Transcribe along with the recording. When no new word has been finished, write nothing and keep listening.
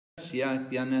Tasya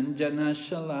Gyananjana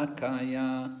Shalakaya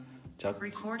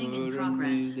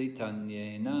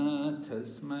Chakshurunmilitanyena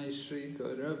Tasmai Shri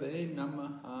Gurave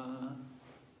Namaha.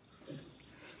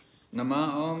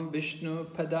 Nama Om Vishnu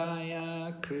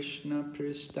Padaya Krishna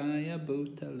Pristaya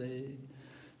Bhutale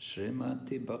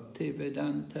Srimati Bhakti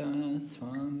Vedanta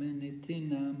Swami Niti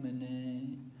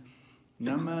Namane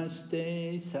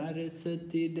Namaste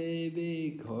Saraswati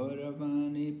Devi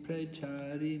Gauravani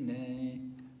Pracharine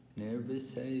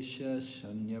Nirvisesha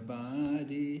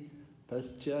Shunyavadi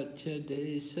Paschatya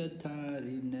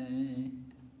Desatarine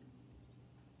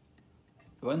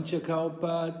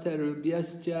Vanchakalpa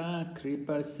Tarubhyascha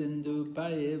Kripa Sindhu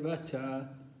Bhayevacha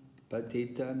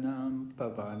Patitanam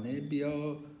Pavanebhyo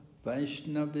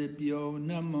Vaishnavibhyo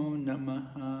Namo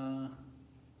Namaha.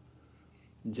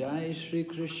 Jai Shri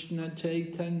Krishna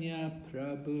Chaitanya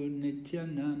Prabhu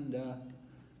Nityananda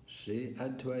Shri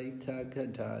Advaita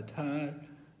Gadadhar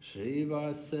Shri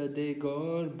Vasade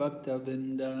Gaur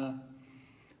Bhaktavinda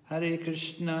Hare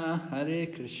Krishna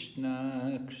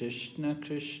Krishna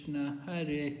Krishna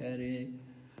Hare Hare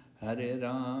Hare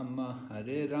Rama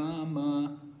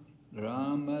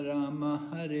Rama Rama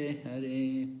Hare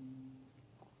Hare.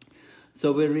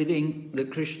 So we're reading the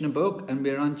Krishna book and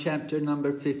we're on chapter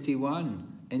number 51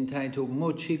 entitled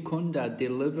Mucukunda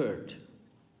Delivered.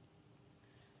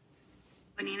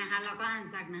 วันนี้นะคะเราก็อ่าน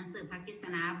จากหนังสือพระกฤษ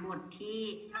ณาบทที่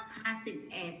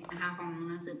51นะคะของห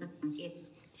นังสือภาษาอังกฤษ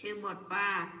ชื่อบทว่า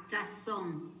จัดส่ง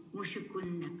มุชุกุน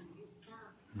ดะ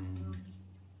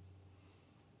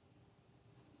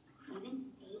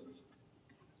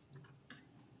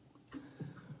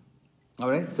All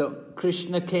right, so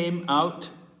Krishna came out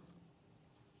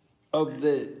of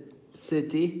the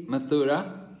city, Mathura,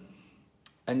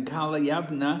 and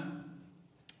Kalayavana,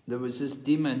 there was this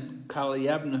demon,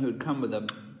 Kalayavana, who had come with a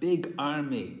big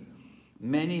army,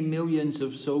 many millions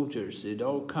of soldiers. They'd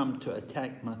all come to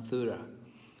attack Mathura.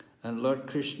 And Lord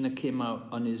Krishna came out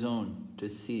on his own to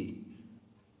see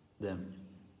them.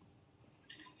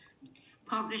 พ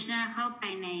อคริชนาเข้าไป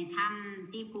ในถ้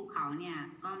ำที่ภูเขาเนี่ย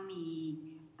ก็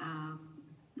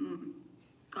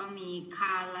มีค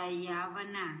าลายาว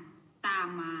นะตา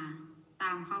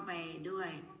มเข้าไปด้ว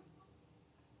ย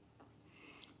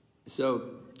So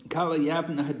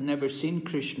Kalayavana had never seen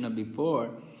Krishna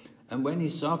before, and when he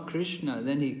saw Krishna,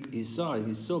 then he saw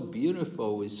he's so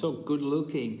beautiful, he's so good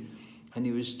looking, and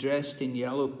he was dressed in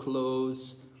yellow clothes,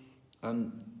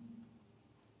 and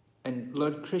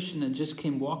Lord Krishna just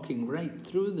came walking right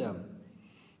through them,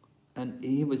 and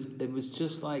it was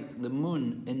just like the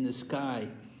moon in the sky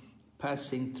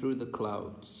passing through the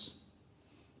clouds.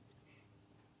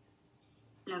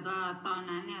 แล้วก็ตอน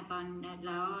นั้นเนี่ยแ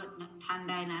ล้วทัน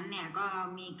ใดนั้นเนี่ยก็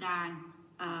มี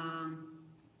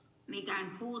การ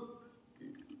พูด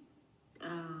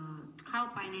เข้า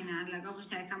ไปในนั้นแล้วก็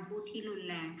ใช้คำพูดที่รุน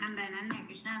แรงทันใดนั้นเนี่ยค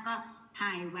ริชนาก็ห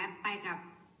ายแวบไปกับ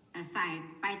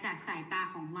ไปจากสายตา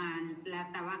ของมารและ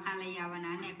แต่ว่าคาลายาวน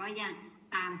ะเนี่ยก็ยัง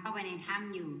ตามเข้าไปในถ้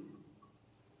ำอยู่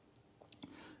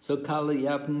So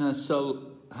Kalayavana saw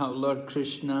how Lord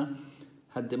Krishna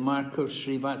had the mark of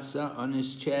Srivatsa on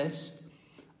his chest,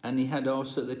 and he had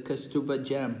also the Kastuba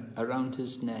gem around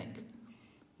his neck.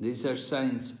 These are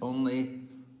signs only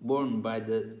worn by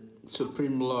the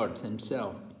Supreme Lord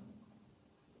himself.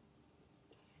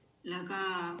 แล้วก็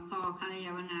พอคาลาย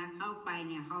าวนะเข้าไป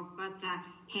เนี่ยเขาก็จะ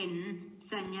เห็น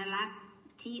สัญลักษณ์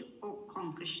ที่อกของ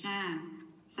คริชนา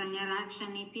สัญลักษณ์ช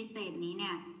นิดพิเศษนี้เ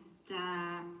นี่ยจะ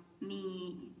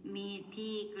มี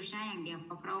ที่คริชนาอย่างเดียวเพ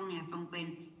ราะพระองค์เนี่ยทรงเป็น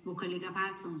บุคลิกภา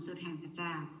พสูงสุดแห่งพระเจ้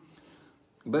า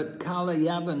But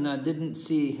Kalayavana didn't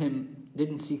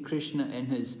see Krishna in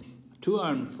his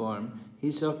two-armed form. He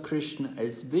saw Krishna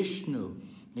as Vishnu.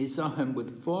 He saw him with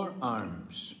 4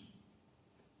 arms.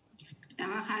 แต่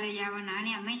ว่าคาลายาวนะเ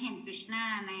นี่ยไม่เห็นคริชนา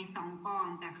ใน2 กร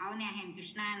แต่เขาเนี่ยเห็นคริ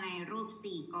ชนาในรูป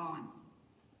4 กร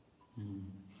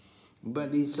But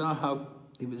he saw how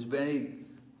he was very,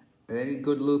 very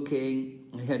good looking.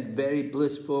 He had very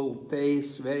blissful face,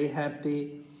 very happy,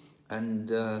 and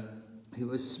he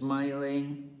was smiling,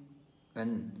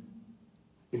 and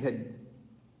he had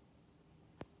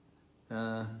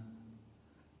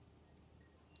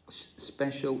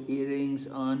special earrings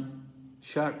on,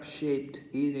 sharp-shaped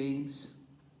earrings.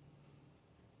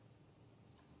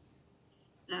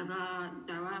 แล้วก็แ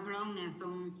ต่ว่าพระองค์เนี่ยทร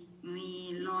งมี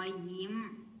รอยยิ้ม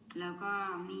แล้วก็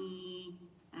มี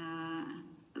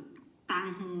ต่าง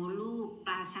หูรูปป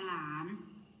ลาฉลาม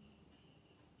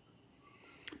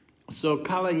So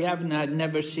Kalayavana had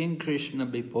never seen Krishna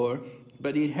before,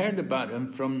 but he'd heard about him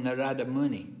from Narada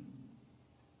Muni.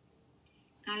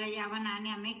 คาลายาวนะเ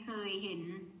นี่ยไม่เคยเห็น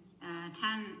ท่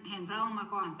านเห็นพระองค์มา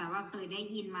ก่อนแต่ว่าเคยได้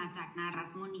ยินมาจากนารัต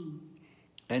มุนี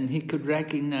And he could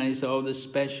recognize all the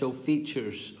special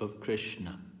features of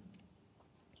Krishna.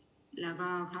 แล้วก็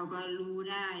เขาก็รู้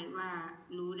ไ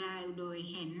ด้โดย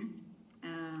เห็น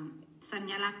สั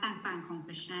ญลักษณ์ต่างๆของค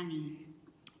ริชนานี้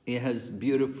He has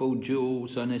beautiful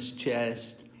jewels on his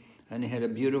chest, and he had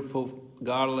a beautiful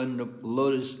garland of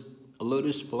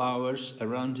lotus flowers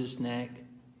around his neck.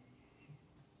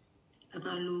 แล้ว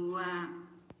ก็รู้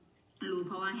เ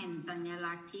พราะว่าเห็นสัญ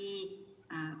ลักษณ์ที่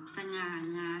สง่า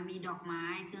งามมีดอกไม้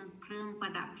เครื่องปร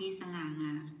ะดับที่สง่าง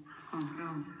ามของพระ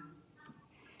องค์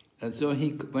And so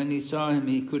when he saw him,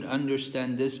 he could understand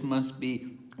this must be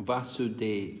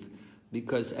Vasudev,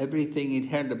 because everything he'd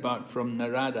heard about from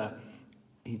Narada,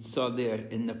 he saw there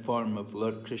in the form of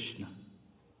Lord Krishna.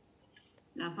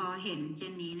 แล้วพอเห็นเช่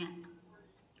นนี้เนี่ย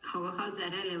เขาก็เข้าใจ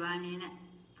ได้เลยว่านี้เนี่ย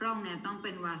พระองค์เนี่ยต้องเ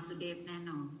ป็นวาสุเดฟแน่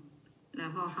นอนแล้ว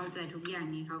พอเข้าใจทุกอย่าง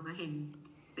นี้เขาก็เห็น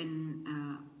เป็น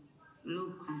รู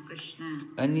ปของ Krishna.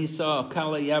 And he saw,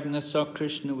 Kalayavana saw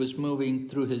Krishna was moving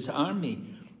through his army,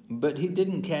 but he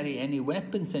didn't carry any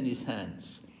weapons in his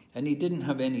hands, and he didn't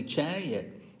have any chariot.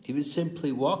 He was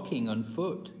simply walking on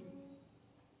foot.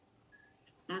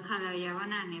 แล้วคาลายาว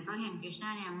นาเนี่ยก็เห็น Krishna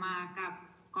เนี่ยมากับ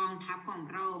กองทัพของ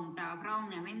พระองค์แต่ว่าพระองค์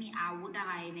เนี่ยไม่มีอาวุธอะ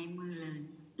ไรในมือเลย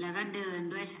แล้วก็เดิน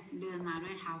มาด้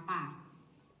วยเท้าเปล่า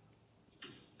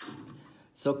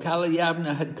So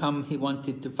Kalayavana had come, he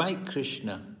wanted to fight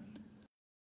Krishna.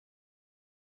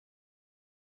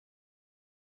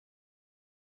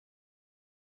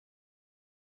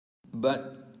 But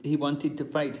he wanted to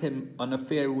fight him on a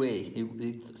fair way.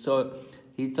 So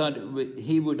he thought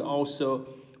he would also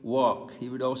walk, he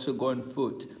would also go on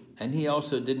foot, and he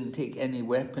also didn't take any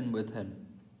weapon with him.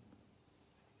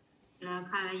 แล้ว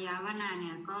คาลายาวนาเ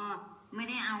นี่ยก็ไม่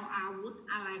ได้เอาอาวุธ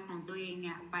อะไรของตัวเองเ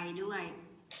นี่ยไปด้วย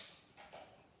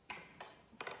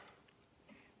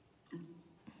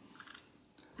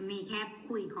มีแค่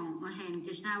คุยของเห็นค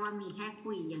ริชนาว่ามีแค่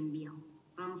คุยอย่างเดียว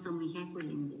พระองค์ทรงมีแค่คุย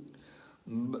อย่างเดียว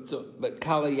But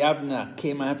Kalayavana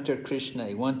came after Krishna.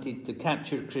 He wanted to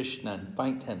capture Krishna and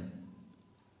fight him.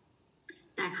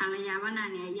 แต่คาลายาวนา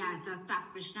เนี่ยอยากจะจับ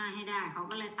คริชนาให้ได้เขา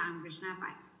ก็เลยตามคริชนาไป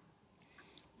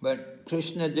But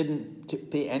Krishna didn't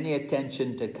pay any attention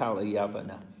to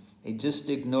Kalayavana. He just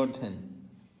ignored him.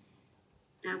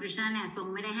 แต่คริชนาเนี่ยทรง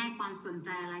ไม่ได้ให้ความสนใจ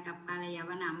อะไรกับคาลายา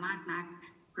วนามากนัก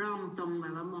พระองค์ทรงแบ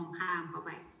บว่ามองข้ามเข้าไป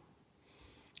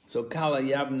So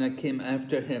Kalayavana came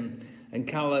after him, and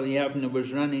Kalayavana was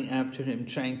running after him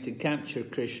trying to capture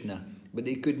Krishna, but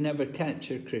he could never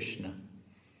capture Krishna.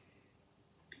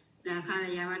 แต่คาลา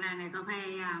ยาวนาเนี่ยก็พย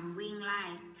ายามวิ่งไล่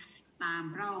ตาม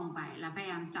พระองค์ไปแล้วพย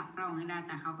ายามจับพระองค์ให้ได้แ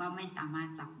ต่เขาก็ไม่สามารถ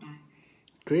จับได้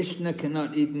Krishna cannot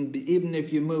even if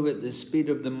you move at the speed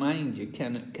of the mind, you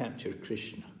cannot capture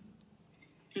Krishna.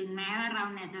 ถึงแม้ว่าเรา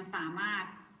เนี่ยจะสามารถ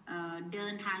เดิ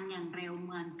นทางอย่างเร็วเ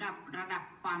หมือนกับระดับ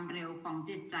ความเร็วของ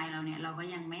จิตใจเราเนี่ยเราก็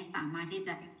ยังไม่สามารถที่จ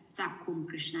ะจับคุม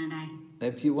คริชนาได้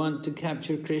If you want to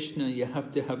capture Krishna, you have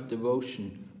to have devotion.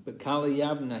 But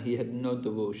Kalayavana, he had no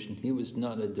devotion. He was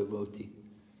not a devotee.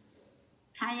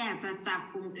 ถ้าอยากจะจับ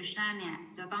คุมคริชนาเนี่ย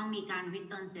จะต้องมีการวิ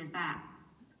ตนเสียสละ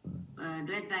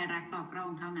ด้วยใจรักต่อพระอ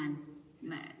งค์เท่านั้น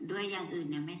ด้วยอย่างอื่น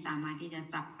เนี่ยไม่สามารถที่จะ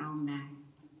จับพระองค์ได้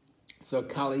So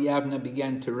Kalayavana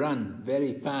began to run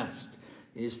very fast.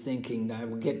 He's thinking,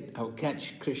 I'll catch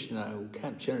Krishna, I will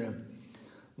capture him.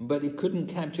 But he couldn't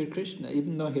capture Krishna,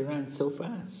 even though he ran so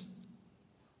fast.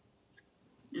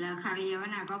 แล้วคาริยว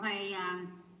นาก็พยายาม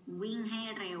วิ่งให้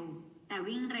เร็วแต่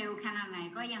วิ่งเร็วขนาดไหน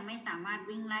ก็ยังไม่สามารถ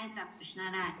วิ่งไล่จับคริชนา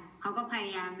ได้เขาก็พย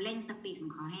ายามเร่งสปีดขอ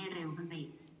งเขาให้เร็วขึ้นไป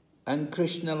And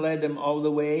Krishna led him all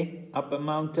the way up a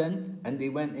mountain, and he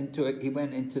went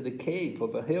into the cave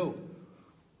of a hill.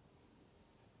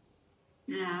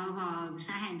 แล้วพอคริช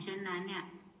นาเห็นเช่นนั้นเนี่ย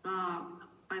ก็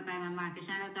ไปมาคริช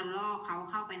นาก็จะล่อเขา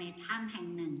เข้าไปในถ้ำแห่ง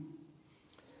หนึ่ง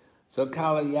So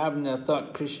Kalayavana thought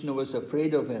Krishna was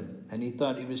afraid of him, and he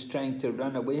thought he was trying to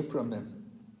run away from him.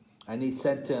 And he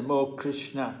said to him, "Oh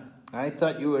Krishna, I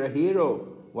thought you were a hero.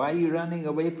 Why are you running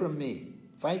away from me?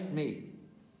 Fight me."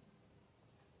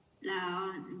 แล้ว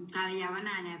กาลยาวน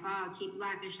าเนี่ยก็คิดว่า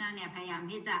คริชนาเนี่ยพยายาม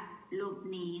ที่จะหลบ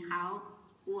หนีเขา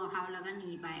กลัวเขาแล้วก็ห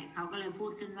นีไปเขาก็เลยพู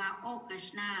ดขึ้นว่าโอ้คริช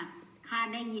นาข้า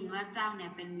ได้ยินว่าเจ้าเนี่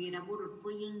ยเป็นวีรบุรุษ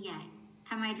ผู้ยิ่งใหญ่ท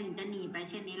ำไมถึงจะหนีไป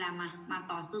เช่นนี้ล่ะมา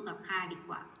ต่อสู้กับข้าดีก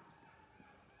ว่า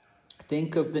Think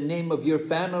of the name of your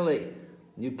family.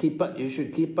 You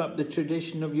should keep up the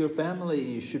tradition of your family.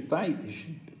 You should fight.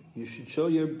 You should show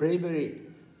your bravery.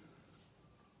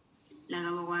 แล้วก็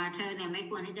บอกว่าเธอเนี่ยไม่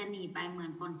ควรที่จะหนีไปเหมือ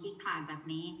นคนขี้ขลาดแบบ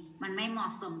นี้มันไม่เหมาะ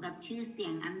สมกับชื่อเสีย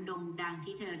งอันโด่งดัง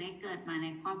ที่เธอได้เกิดมาใน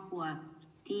ครอบครัว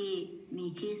ที่มี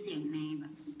ชื่อเสียงใน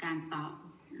การต่อ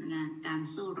การ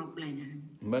สู้รบเลยนะ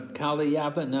But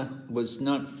Kalayavana was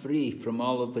not free from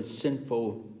all of his sinful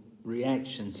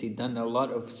reactions. He'd done a lot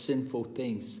of sinful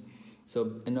things. So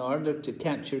in order to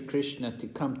capture Krishna, to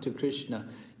come to Krishna,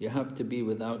 you have to be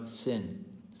without sin.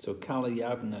 So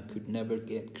Kalayavana could never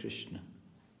get Krishna.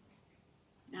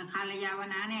 คาลยาว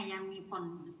นะเนี่ยยังมีผล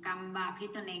กรรมบาปที่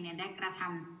ตนเองเนี่ยได้กระท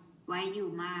ำไว้อยู่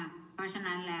มากเพราะฉะ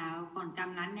นั้นแล้วผลกรร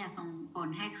มนั้นเนี่ยส่งผล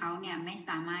ให้เขาเนี่ยไม่ส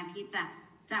ามารถที่จะ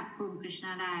จับกลุ่มคริชน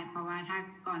าได้เพราะว่าถ้า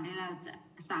ก่อนที่เราจะ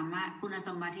สามารถคุณส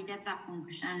มบัติที่จะจับกลุ่มค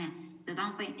ริชนาเนี่ยจะต้อ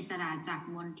งเป็นอิสระจาก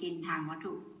มลทินทางวัต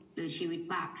ถุหรือชีวิต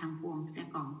บาปทางปวงเสีย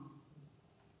ก่อน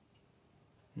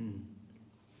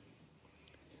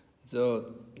So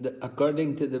according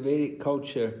to the Vedic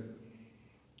culture,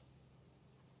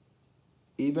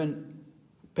 even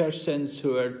persons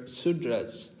who are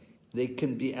Sudras, they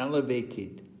can be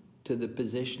elevated to the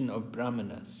position of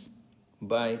Brahmanas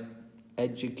by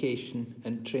education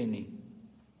and training.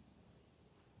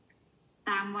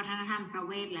 ตามวัฒนธรรมพระเ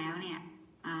วทแล้วเนี่ย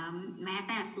แม้แ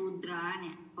ต่สูตราเ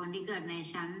นี่ยคนที่เกิดใน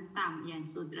ชั้นต่ำอย่าง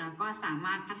สูตราก็สาม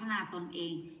ารถพัฒนาตนเอ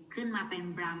งขึ้นมาเป็น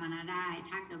บราหมณได้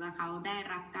ถ้าเกิดว่าเขาได้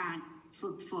รับการฝึ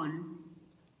กฝน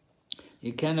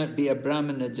You cannot be a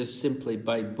Brahmana just simply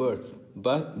by birth.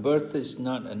 But birth is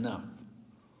not enough.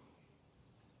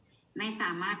 ไม่ส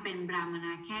ามารถเป็นบราหมณ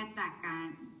แค่จากก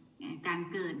าร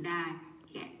เกิดได้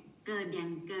เกิ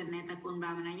ดในตระกูลบร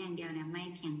าหมณอย่างเดียวเนี่ยไม่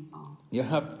เพียงพอ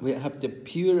We have to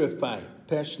purify.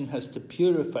 Person has to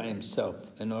purify himself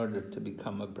in order to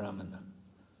become a Brahmana.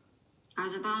 เขา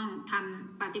จะต้องท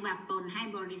ำปฏิบัติตนให้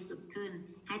บริสุทธิ์ขึ้น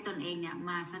ให้ตนเองเนี่ย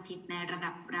มาสถิตในระ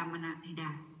ดับบราหมณให้ไ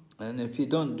ด้ And if you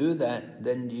don't do that,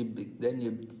 then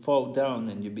you fall down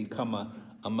and you become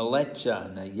a malecha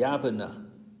and a yavana.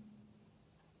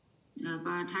 แล้ว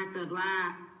ก็ถ้าเกิดว่า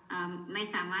ไม่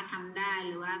สามารถทำได้ห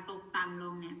รือว่าตกต่ำล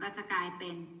งเนี่ยก็จะกลายเป็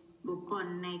นบุคคล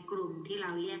ในกลุ่มที่เร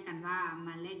าเรียกกันว่าม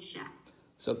าเลชะ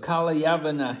So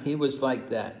Kalayavana, he was like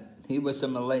that. He was a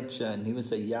malecha and he was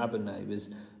a yavana. He was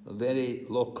a very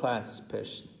low class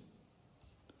person.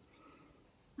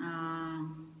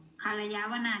 คาลยา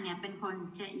วนาเนี่ยเป็นคน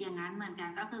อย่างนั้นเหมือนกัน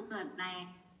ก็คือเกิด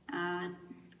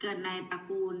ในตระ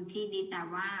กูลที่ดีแต่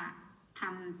ว่าท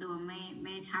ำตัวไ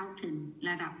ม่เท่าถึง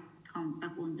ระดับของตระ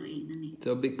กูลตัวเองนั่นเอง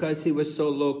So because he was so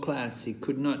low class, he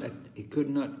could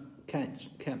not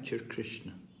capture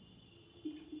Krishna.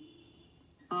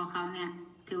 พอเขาเนี่ย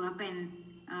ถือว่าเ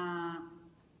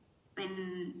ป็น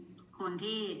คน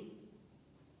ที่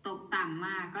ตกต่ำม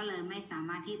ากก็เลยไม่สาม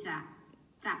ารถที่จะ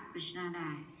จับคริชนาไ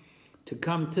ด้To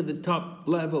come to the top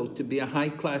level, to be a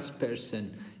high-class person,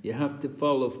 you have to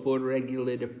follow 4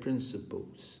 regulative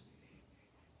principles.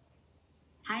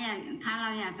 ถ้าเรา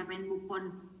อยากจะเป็นบุคคล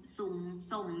สูง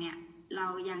ส่งเนี่ยเรา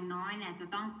อย่างน้อยเนี่ยจะ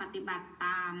ต้องปฏิบัติต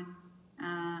าม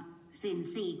ศีล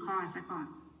 4 ข้อซะก่อน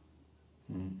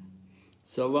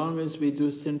So long as we do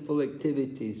sinful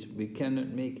activities, we cannot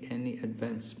make any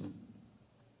advancement.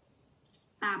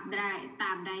 ตรา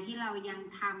บใดที่เรายัง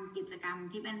ทำกิจกรรม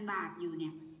ที่เป็นบาปอยู่เนี่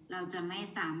ยเราจะไม่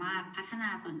สามารถพัฒนา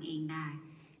ตนเองได้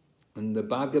And the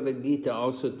Bhagavad Gita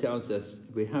also tells us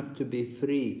we have to be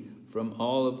free from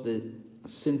all of the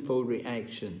sinful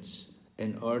reactions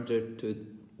in order to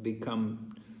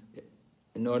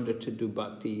do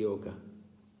Bhakti Yoga.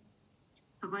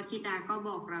 พระกติกาก็บ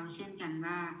อกเราเช่นกัน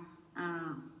ว่า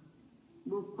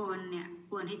บุคคลเนี่ย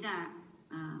ควรที่จะ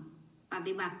ป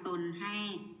ฏิบัติตนให้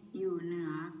อยู่เหนื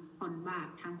อผลบาป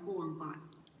ทั้งปวงก่อน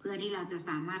เพื่อที่เราจะ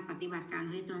สามารถปฏิบัติการ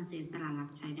ด้วยตนเสียสละรับ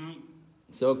ใช้ได้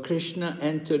So Krishna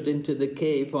entered into the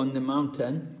cave on the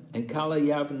mountain and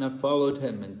Kalayavana followed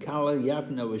him and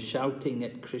Kalayavana was shouting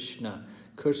at Krishna,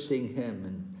 cursing him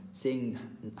and saying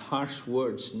harsh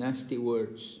words, nasty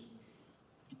words.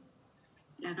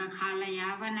 แล้วก็คาลยา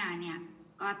วนาเนี่ย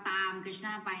ก็ตามคริชน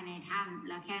าไปในถ้ำแ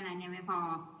ล้วแค่นั้นยังไม่พอ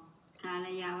คาล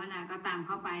ยาวนาก็ตามเ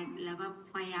ข้าไปแล้วก็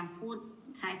พยายาม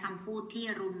ใช้คำพูดที่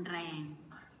รุนแรง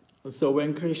So when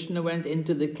Krishna went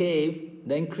into the cave,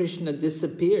 then Krishna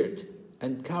disappeared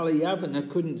and Kalayavana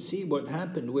couldn't see what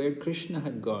happened, where Krishna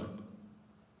had gone.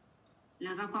 แ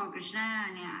ล้วก็พอคริชนา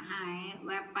เนี่ยหายแ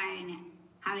วบไปเนี่ย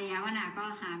คาลยาวนาก็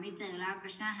หาไม่เจอแล้วค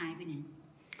ริชนาหายไปไหน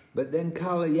But then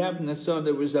Kalayavana saw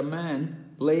there was a man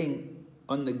laying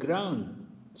on the ground,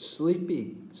 sleeping.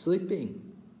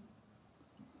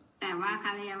 แต่ว่าค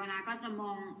าลยาวนาก็จะม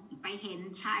องไปเห็น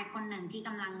ชายคนหนึ่งที่ก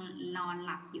ำลังนอนห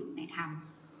ลับอยู่ในถ้ำ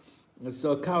So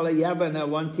Kalayavana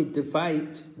wanted to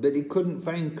fight, but he couldn't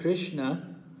find Krishna.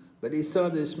 But he saw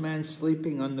this man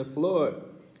sleeping on the floor.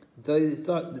 So he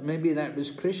thought maybe that was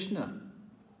Krishna.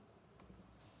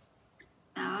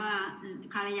 แต่ว่า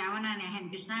คาลยาวนาเนี่ยเห็น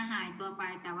คริชนาหายตัวไป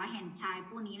แต่ว่าเห็นชาย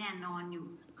ผู้นี้เนี่ยนอนอยู่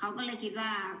เขาก็เลยคิดว่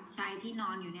าชายที่นอ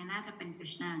นอยู่เนี่ยน่าจะเป็นคริ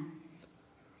ชนา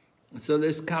So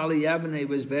this Kalyavana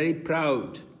was very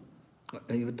proud.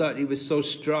 He thought he was so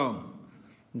strong.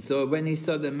 And so when he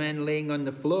saw the man laying on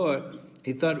the floor,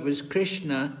 he thought it was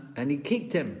Krishna, and he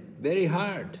kicked him very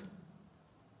hard.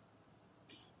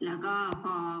 แล้วก็พ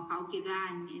อเขาคิดว่า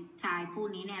ชายผู้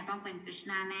นี้เนี่ยต้องเป็น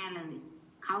Krishna แน่เลย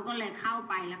เขาก็เลยเข้า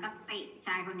ไปแล้วก็เตะช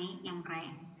ายคนนี้อย่างแร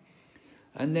ง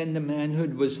And then the man who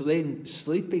was laying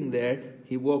sleeping there,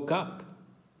 he woke up,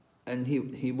 and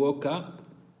he woke up,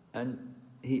 and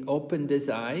he opened his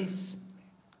eyes,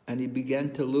 and he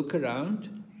began to look around,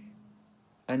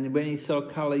 and when he saw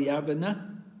Kalyavana,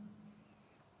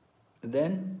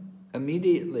 then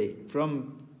immediately from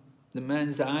the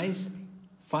man's eyes,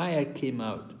 fire came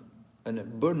out, and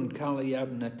it burned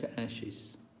Kalyavana to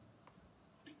ashes.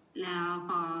 แล้วพ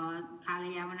อคาล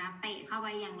ยาวนะเตะเข้าไป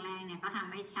อย่างแรงเนี่ยก็ท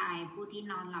ำให้ชายผู้ที่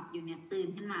นอนหลับอยู่เนี่ยตื่น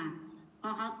ขึ้นมาพอ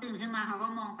เขาตื่นขึ้นมาเขาก็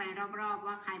มองไปรอบๆ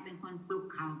ว่าใครเป็นคนปลุก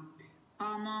เขาพอ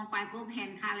มองไปปุ๊บเห็น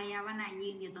คาลยาวนะยื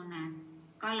นอยู่ตรงนั้น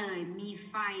ก็เลยมี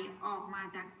ไฟออกมา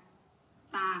จาก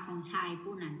ตาของชาย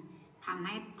ผู้นั้นทำใ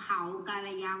ห้เผากาล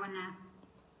ยาวนะ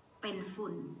เป็น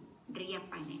ฝุ่นเรียบ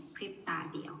ไปในพริบตา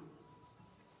เดียว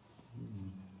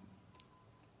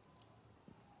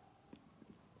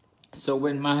So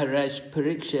when Maharaj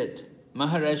Parikshit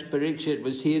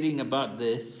was hearing about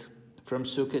this from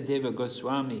Sukadeva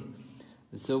Goswami,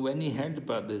 so when he heard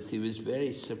about this, he was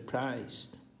very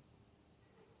surprised.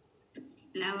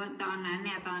 แล้วตอนนั้นเ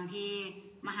นี่ยตอนที่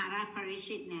มหาราชปริ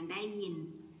ชิตเนี่ยได้ยิน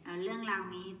เรื่องราว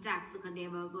นี้จากสุคเด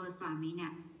วโกสวามีเนี่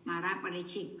ยมหาราชปริ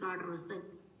ชิตก็รู้สึก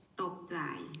ตกใจ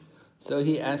So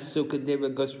he asked Sukadeva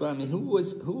Goswami, who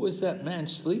was that man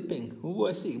sleeping? Who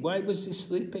was he? Why was he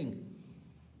sleeping?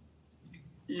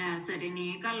 แล้วเสด็จ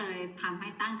นี้ก็เลยทำให้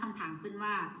ตั้งคำถามขึ้น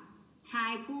ว่าชา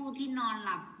ยผู้ที่นอนห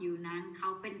ลับอยู่นั้นเขา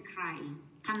เป็นใคร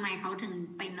ทำไมเขาถึง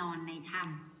ไปนอนในถ้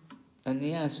ำ And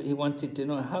he wanted to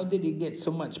know, how did he get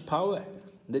so much power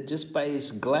that just by his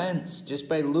glance, just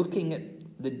by looking at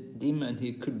the demon,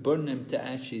 he could burn him to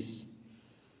ashes?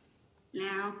 แ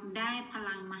ล้วได้พ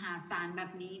ลังมหาศาลแบ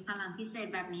บนี้พลังพิเศษ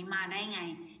แบบนี้มาได้ไง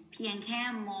เพียงแค่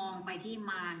มองไปที่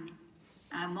มาร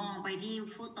มองไปที่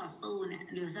ผู้ต่อสู้เนี่ย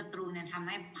หรือศัตรูเนี่ยทำใ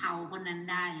ห้เผาคนนั้น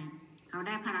ได้เลยเขาไ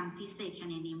ด้พลังพิเศษช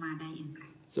นิดนี้มาได้อย่างไร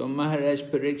So Maharaj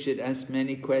Parikshit asked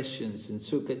many questions, and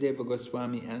Sukadeva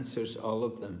Goswami answers all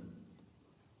of them.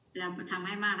 แล้วทำใ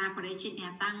ห้มหาราชปริชิตเนี่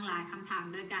ยตั้งหลายคำถาม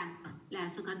ด้วยกันและ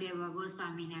สุคเดวโกสวา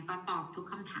มีเนี่ยก็ตอบทุก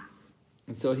คำถาม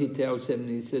And so he tells him,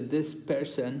 he said, this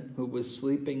person who was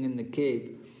sleeping in the cave,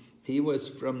 he was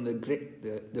from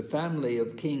the family of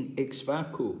King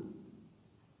Ikshvaku.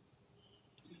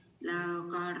 แล้ว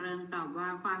ก็เริ่มตอบว่า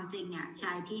ความจริงเนี่ยช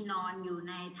ายที่นอนอยู่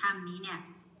ในถ้ำนี้เนี่ย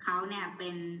เขาเนี่ยเ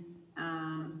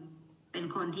ป็น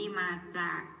คนที่มาจ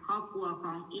ากครอบครัวข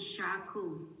องอิชวาคู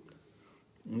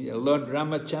Lord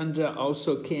Ramachandra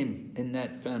also came in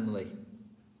that family.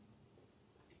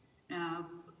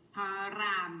 พระร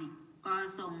ามเนี่ยก็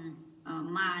ทรง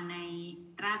มาใน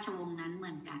ราชวงศ์นั้นเห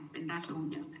มือนกันเป็นราชวงศ์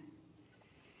เดียวกัน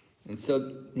And so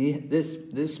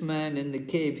this man in the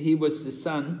cave, he was the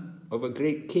son of a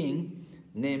great king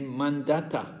named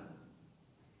Mandata.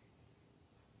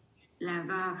 แล้ว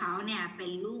ก็เขาเนี่ยเป็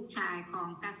นลูกชายของ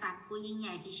กษัตริย์ผู้ยิ่งให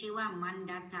ญ่ที่ชื่อว่ามัน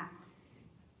ดัตตะ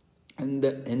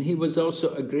And he was also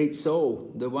a great soul.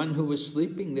 The one who was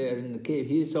sleeping there in the cave,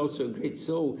 he is also a great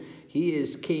soul. He is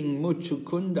King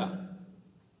Mucukunda.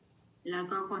 แล้ว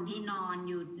ก็คนที่นอน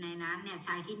อยู่ในนั้นเนี่ยช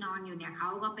ายที่นอนอยู่เนี่ยเขา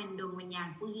ก็เป็นดวงวิญญาณ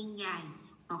ผู้ยิ่งใหญ่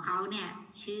ของเขาเนี่ย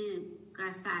ชื่อก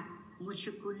ษัตริย์มุ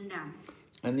ชุกุนดา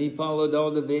And he followed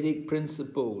all the Vedic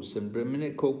principles and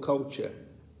Brahminical culture.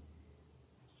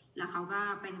 แล้วเขาก็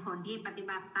เป็นคนที่ปฏิ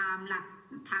บัติตามหลัก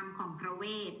ธรรมของพระเว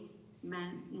ท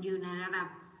อยู่ในระดับ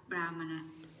บราหมณะ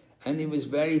And he was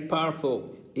very powerful.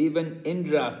 Even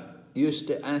Indra used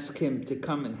to ask him to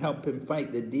come and help him fight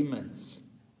the demons.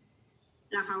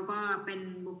 แล้วเขาก็เป็น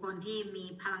บุคคลที่มี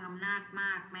พลังอำนาจม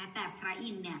ากแม้แต่พระอิ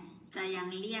นทร์เนี่ยจะยัง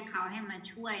เรียกเขาให้มา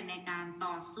ช่วยในการ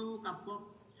ต่อสู้กับพวก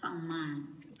ฝั่งมาร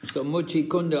So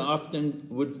Mucukunda often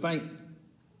would fight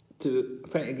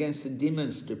against the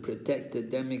demons to protect the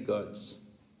demigods.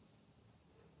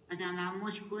 อาจารย์แล้วมุ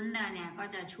ชกุนดาเนี่ยก็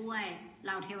จะช่วยเห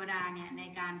ล่าเทวดาเนี่ยใน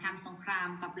การทำสงคราม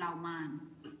กับเหล่ามาร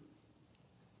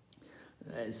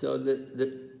So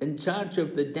in charge of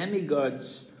the demigods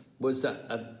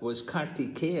was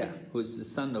Kartikeya, who is the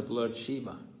son of Lord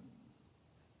Shiva.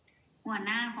 หัวห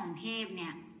น้าของเทพเนี่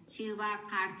ยชื่อว่า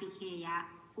คาร์ติเคยะ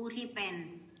ผู้ที่เป็น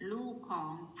ลูกของ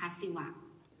พระศิวะ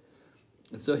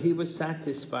So he was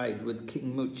satisfied with King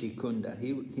Mucukunda.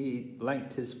 He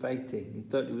liked his fighting. He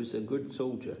thought he was a good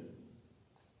soldier.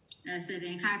 เส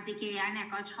ด็จคาร์ติเคยะเนี่ย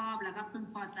ก็ชอบแล้วก็พึง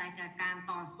พอใจกับการ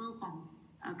ต่อสู้ข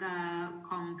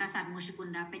องกษัตริย์มุชกุน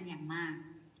ดาเป็นอย่างมาก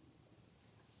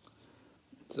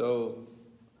So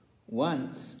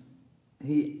once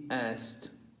he asked,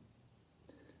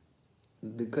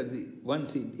 because once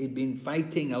he'd been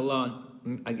fighting a lot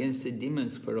against the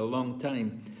demons for a long time,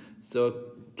 so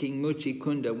King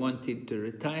Mucukunda wanted to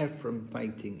retire from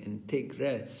fighting and take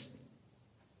rest.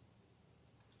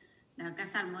 ก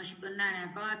ษัตริย์โมชิกุนดาเนี่ย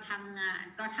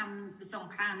ก็ทำสง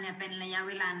ครามเนี่ยเป็นระยะเ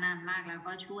วลานานมากแล้ว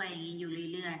ก็ช่วยอย่างนี้อยู่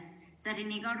เรื่อยๆแต่ที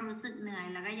นี้ก็รู้สึกเหนื่อย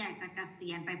แล้วก็อยากจะเกษี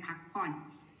ยณไปพักผ่อน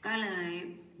ก็เ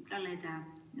ลยจะ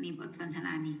มีบทสนทน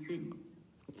านี้ขึ้น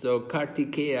So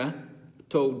Kartikeya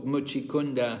told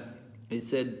Mucukunda, he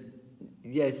said,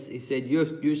 yes, he said,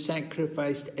 you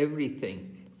sacrificed everything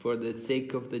for the sake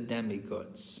of the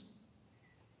demigods.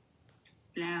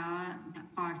 แล้ว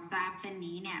พอทราบเช่น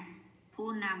นี้เนี่ยผู้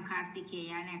นำคาร์ติเค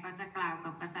ยะเนี่ยก็จะกล่าวกั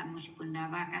บกษัตริย์มุชกุนดา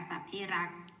ว่ากษัตริย์ที่รัก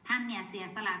ท่านเนี่ยเสีย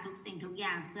สละทุกสิ่งทุกอ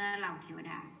ย่างเพื่อเหล่าเทว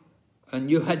ดา And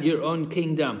you had your own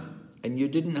kingdom and you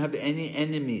didn't have any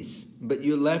enemies, but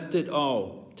you left it all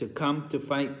to come to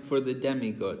fight for the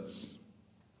demigods.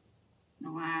 บ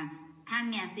อกว่าท่าน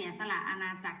เนี่ยเสียสละอาณ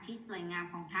าจักรที่สวยงาม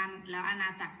ของท่านแล้วอาณา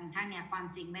จักรของท่านเนี่ยความ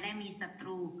จริงไม่ได้มีศัต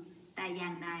รูแต่อย่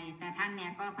างใดแต่ท่านเนี่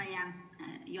ยก็พยายาม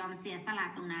ยอมเสียสละ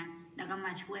ตรงนั้นแล้วก็ม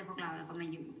าช่วยพวกเราแล้วก็มา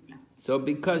อยู่กับเรา So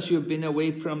because you've been away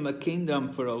from the kingdom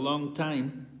for a long time,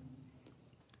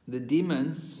 the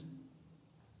demons,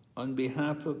 on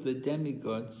behalf of the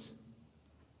demigods,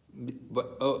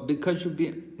 because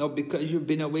you've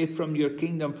been away from your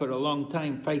kingdom for a long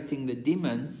time fighting the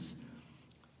demons,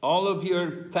 all of your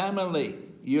family,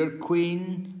 your queen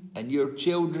and your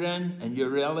children and your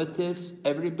relatives,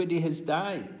 everybody has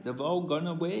died. They've all gone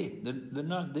away.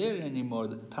 They're not there anymore.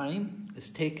 The time has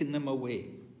taken them away.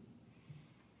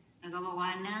 แล้วก็บอกว่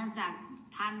าเนื่องจาก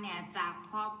ท่านเนี่ยจาก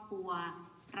ครอบครัว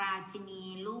ราชินี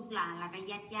ลูกหลานแล้วก็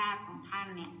ญาติของท่าน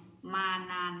เนี่ยมา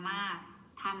นานมาก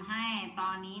ทำให้ตอ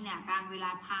นนี้เนี่ยการเวล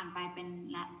าผ่านไปเป็น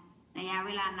ระยะเว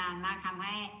ลานานมากทำใ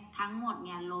ห้ทั้งหมดเ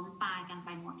นี่ยล้มตายกันไป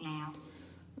หมดแล้ว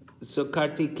So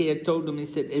Kartikeya told him, he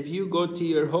said, if you go to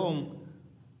your home,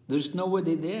 there's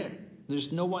nobody there.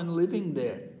 There's no one living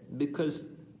there because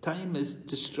time has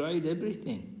destroyed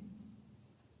everything.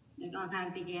 แล้วก็คา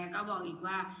ร์ติเกยก็บอกอีก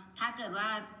ว่าถ้าเกิดว่า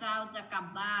เจ้าจะกลับ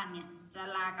บ้านเนี่ยจะ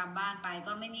ลากลับบ้านไป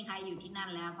ก็ไม่มีใครอยู่ที่นั่น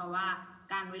แล้วเพราะว่า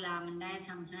การเวลามันได้ท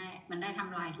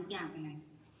ำลายทุกอย่างไปเลย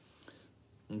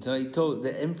And so he told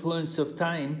the influence of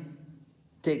time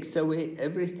takes away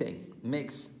everything,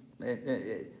 makes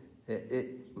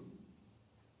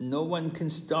no one can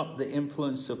stop the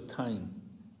influence of time.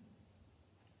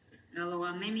 เราบอกว่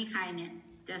าไม่มีใครเนี่ย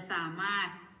จะสามารถ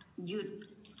หยุด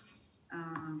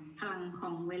พลังขอ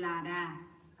งเวลาได้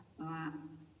เพราะว่า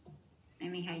ไม่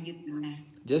มีใครหยุดมันได้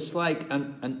Just like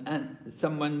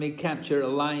someone may capture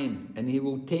a lion and he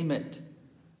will tame it.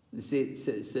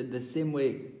 Said the same way,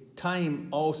 time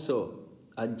also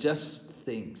adjusts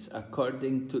things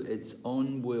according to its own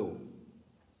will.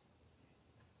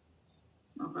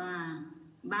 บอกว่า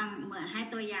เหมือนให้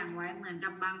ตัวอย่างไว้เหมือนกั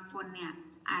บบางคนเนี่ย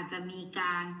อาจจะมีก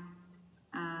าร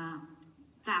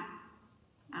จับ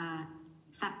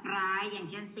สัตว์ร้ายอย่าง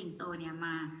เช่นสิงโตเนี่ยม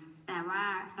าแต่ว่า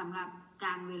สำหรับก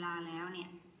ารเวลาแล้วเนี่ย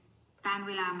การเ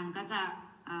วลามันก็จะ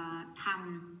ท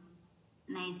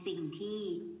ำในสิ่งที่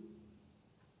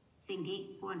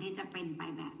ควรที่จะเป็นไป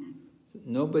แบบนั้น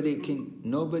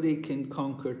Nobody can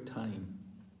conquer time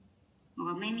บอก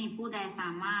ว่าไม่มีผู้ใดสา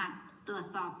มารถตรวจ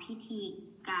สอบพิธี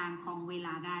การของเวล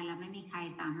าได้และไม่มีใคร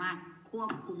สามารถควบ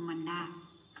คุมมันได้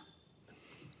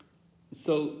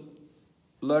So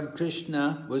Lord Krishna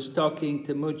was talking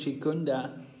to Mucukunda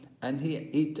and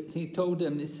he told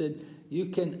him, he said, you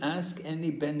can ask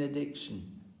any benediction.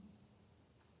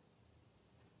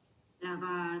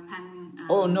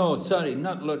 Oh no, sorry,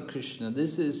 not Lord Krishna,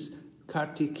 this is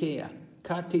Kartikeya.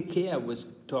 Kartikeya was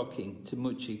talking to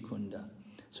Mucukunda.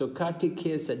 So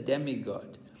Kartikeya is a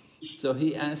demigod. So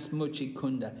he asked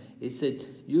Mucukunda, he said,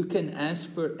 you can ask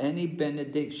for any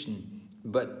benediction,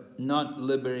 but not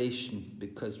liberation,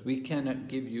 because we cannot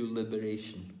give you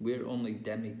liberation. We're only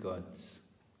demigods.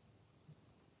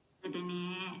 แต่ที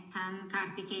นี้ท่านคา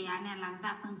ร์ติเคยะเนี่ยหลังจ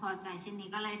ากพึงพอใจเช่นนี้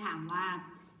ก็เลยถามว่า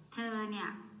เธอเนี่ย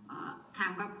ถา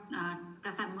มกับก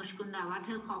ษัตริย์มุชกุนดาว่าเธ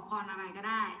อขอพรอะไรก็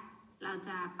ได้เราจ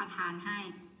ะประทานให้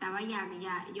แต่ว่าอย่า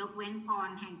ยกเว้นพร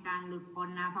แห่งการหลุดพ้น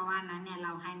นะเพราะว่านั้นเนี่ยเร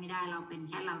าให้ไม่ได้เราเป็น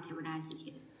แค่เราเทวดาเฉ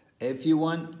ยๆ If you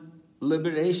want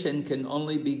liberation can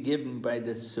only be given by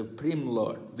the Supreme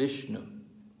Lord, Vishnu.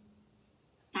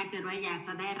 ถ้าเกิดว่าอยากจ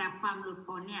ะได้รับความหลุด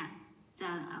พ้นเนี่ยจะ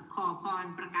ขอพร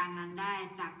ประการนั้นได้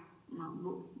จาก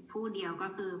ผู้เดียวก็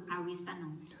คือพระวิษณุ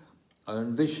And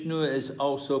Vishnu is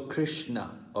also Krishna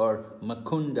or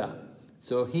Mucukunda,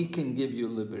 so he can give you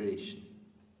liberation.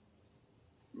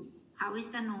 พระวิ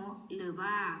ษณุหรือ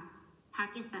ว่าพระ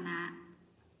กฤษณะ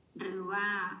หรือว่า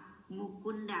มุ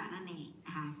กุนดะนั่นเองน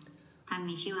ะคะท่าน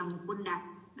มีชื่อว่ามุกุนดะ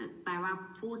แปลว่า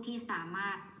ผู้ที่สามา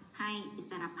รถให้อิ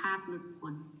สรภาพหลุด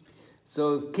พ้น So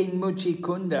King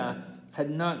Mucukunda had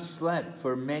not slept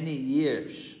for many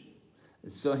years.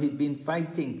 So he'd been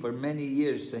fighting for many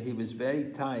years, so he was very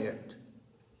tired.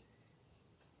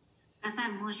 กษัต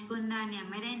ริย์มุชกุนดาเนี่ย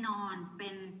ไม่ได้นอนเป็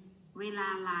นเวลา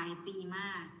หลายปีม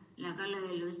ากแล้วก็เล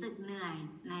ยรู้สึกเหนื่อย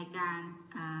ในการ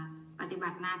ปฏิบั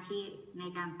ติหน้าที่ใน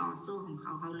การต่อสู้ของเข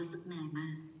ารู้สึกเหนื่อยมา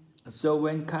ก So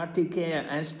when Kartikeya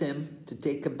asked him to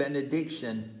take a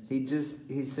benediction, he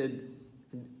said,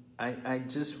 I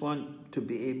just want to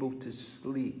be able to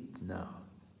sleep now.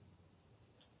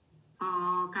 พอ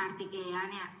การติเกยะ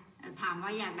เนี่ยถามว่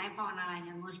าอยากได้พรอะไรเ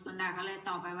นี่ยมุชกุนดาก็เลยต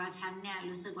อบไปว่าฉันเนี่ย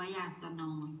รู้สึกว่าอยากจะน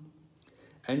อน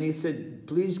And he said,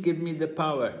 please give me the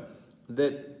power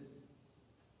that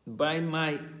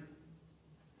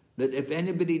if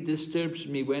anybody disturbs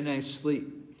me when I sleep,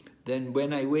 then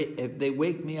if they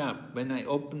wake me up, when I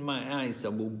open my eyes, I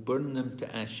will burn them to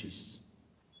ashes.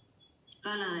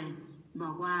 ก็เลยบ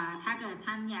อกว่าถ้าเกิด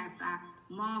ท่านอยากจะ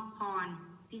มอบพร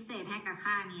พิเศษให้กับ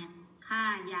ข้าเนี่ยข้า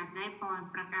อยากได้พร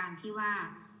ประการที่ว่า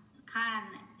ข้า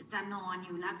จะนอนอ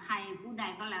ยู่แล้วใครผู้ใด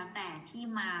ก็แล้วแต่ที่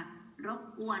มารบ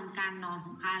กวนการนอนข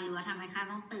องข้าหรือว่าทำให้ข้า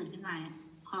ต้องตื่นขึ้นมา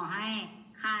ขอให้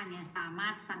ข้าเนี่ยสามา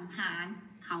รถสังหาร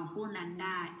เขาผู้นั้นไ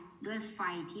ด้ด้วยไฟ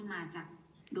ที่มาจาก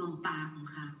ดวงตาของ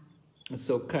ข้า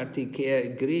So Kartikeya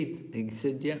agreed. He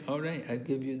said, yeah, all right, I'll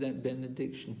give you that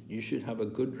benediction. You should have a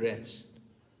good rest.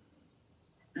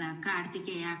 แล้วการติเก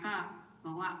ยะก็บ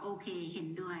อกว่าโอเคเห็น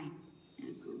ด้วย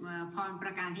พรปร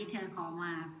ะการที่เธอขอม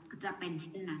าจะเป็นเ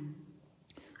ช่นนั้น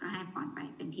ก็ให้พรไป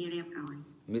เป็นที่เรียบร้อย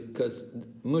Because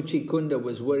Mucukunda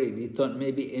was worried. He thought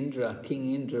maybe King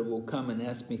Indra will come and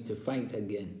ask me to fight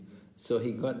again. So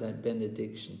he got that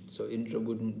benediction, so Indra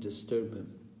wouldn't disturb him.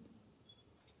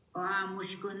 เพราะว่ามุ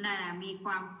ชกุนดามีค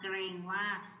วามเกรงว่า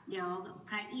เดี๋ยวพ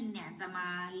ระอินทร์เนี่ยจะมา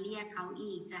เรียกเขา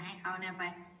อีกจะให้เขาเนี่ยไป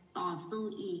ต่อสู้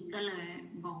อีกก็เลย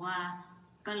บอกว่า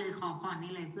ก็เลยขอพร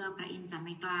นี้เลยเพื่อพระอินทร์จะไ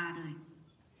ม่กล้าเลย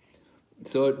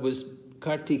So it was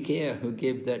Kartikeya who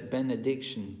gave that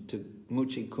benediction to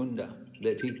Mucukunda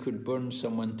that he could burn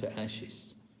someone to ashes.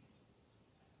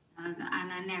 อัน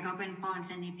นั้นเนี่ยก็เป็นพร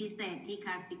ชนิดพิเศษที่ค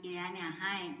าร์ติเกยะเนี่ยใ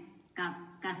ห้กับ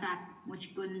กษัตริย์มุช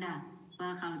กุนดาเพื่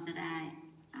อเขาจะได้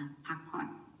พักผ่อน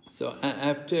So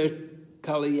after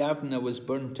Kalyavana was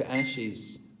burned to ashes,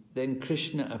 then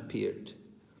Krishna appeared.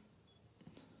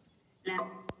 แล้ว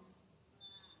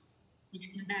มุช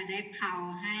กุนดาได้เผา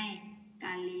ให้ก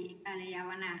าลยาว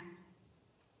นะ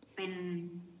เป็น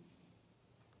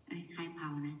ใครเผา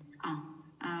นะ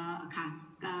ค่ะ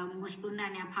มุชกุนดา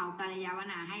เนี่ยเผากาลยาว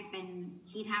นะให้เป็น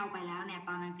ขี้เถ้าไปแล้วเนี่ยต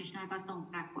อนนั้นคริชนาก็ทรง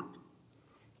ปรากฏ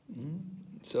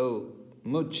So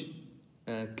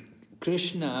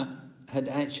Krishna had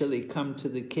actually come to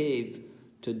the cave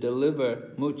to deliver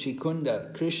Mucukunda.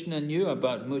 Krishna knew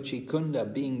about Mucukunda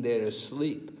being there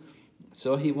asleep, so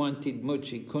he wanted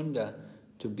Mucukunda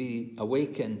to be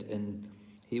awakened, and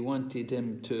he wanted him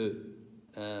to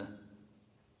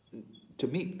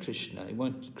meet Krishna.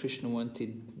 Krishna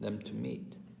wanted them to meet.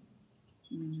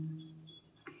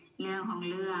 เรื่องของ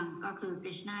เรื่องก็คือค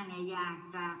ริชนาเนี่ยอยาก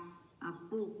จะ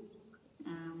ปลุก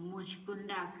มุชกุน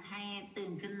ดาให้ตื่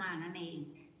นขึ้นมานั่นเอง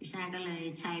คริชนาก็เลย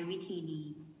ใช้วิธีนี้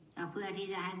เพื่อที่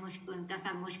จะให้กษั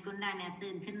ตริย์มุชกุนดาเนี่ย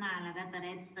ตื่นขึ้นมาแล้วก็จะไ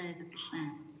ด้เจอกับคริชนา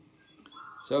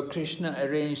So Krishna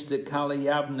arranged that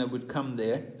Kalyavana would come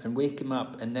there and wake him up,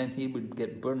 and then he would get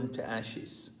burned to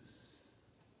ashes.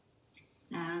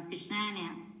 แล้วคริชนาเนี่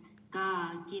ยก็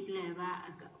คิดเลยว่า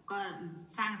ก็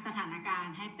สร้างสถานการ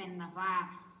ณ์ให้เป็นแบบว่า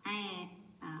ให้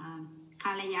ค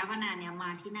าลยาวนาเนี่ยมา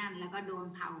ที่นั่นแล้วก็โดน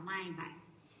เผาไหม้ไป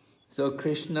So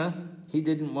Krishna, he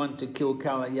didn't want to kill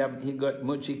Kalyavana. He got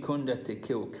Mucukunda to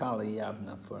kill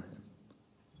Kalyavana for him.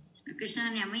 คริชนา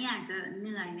เนี่ยไม่อยากจะเห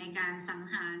นื่อยในการสัง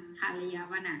หารคาลยา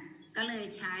วนะก็เลย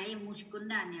ใช้มุชกุน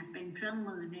ดาเนี่ยเป็นเครื่อง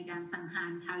มือในการสังหา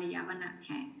รคาลยาวนะแท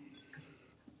น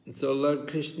So Lord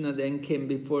Krishna then came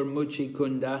before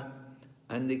Mucukunda,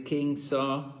 and the king saw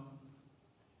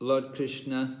Lord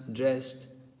Krishna dressed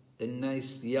in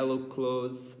nice yellow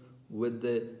clothes with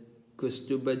the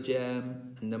Kustuba gem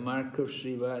and the mark of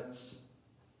Srivats.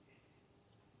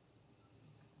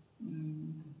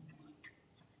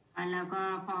 แล้วก็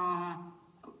พอ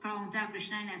พระองค์เจ้าคริช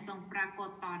นาเนี่ยทรงปรากฏ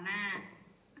ต่อหน้า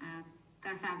ก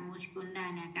ษัตริย์มุชกุนดา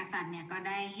เนี่ยกษัตริย์เนี่ยก็ไ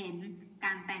ด้เห็นก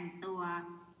ารแต่งตัว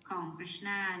ของคริชน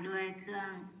าด้วยเครื่อ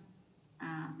ง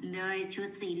ด้วยชุด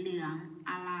สีเหลือง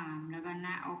อลามแล้วก็ห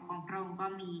น้าอกของพระองค์ก็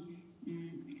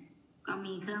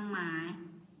มีเครื่องหมาย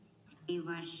สี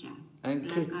วัชชะ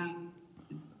แล้วก็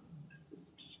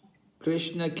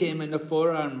Krishna came in a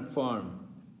four-arm form.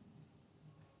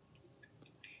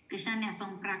 คริชนาเนี่ยทร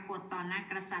งปรากฏต่อหน้า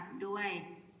กษัตริย์ด้วย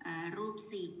รูป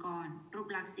สี่กรรูป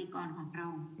ลักษณ์สี่กรของพระอ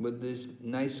งค์ With this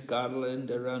nice garland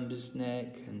around his neck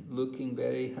and looking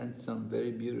very handsome,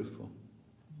 very beautiful.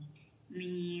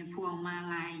 มีพวงมา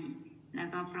ลัยแล้ว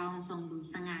ก็พระองค์ทรงดู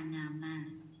สง่างามมาก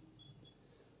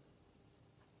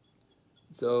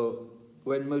So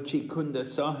when Mucukunda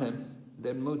saw him,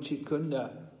 then Mucukunda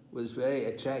was very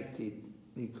attracted.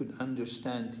 He could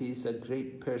understand he's a great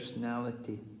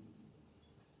personality.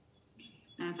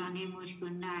 แล้วตอนที่มุชกุ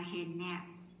นดาเห็นเนี่ย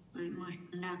มุช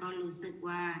กุนดาก็รู้สึก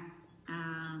ว่า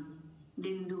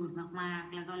ดึงดูดมาก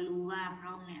ๆแล้วก็รู้ว่าพระ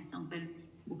องค์เนี่ยทรงเป็น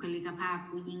บุคลิกภาพ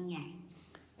ผู้ยิ่งใหญ่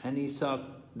And he saw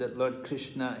that Lord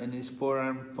Krishna in his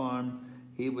forearm form,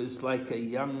 he was like a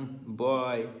young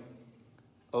boy.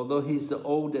 Although he's the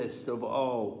oldest of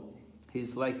all,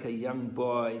 he's like a young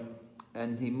boy, and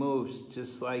he moves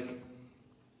just like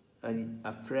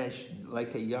a fresh,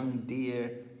 like a young deer.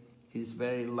 He's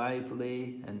very lively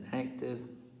and active.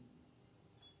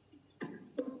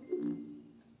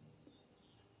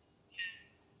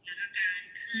 แล้วก็การ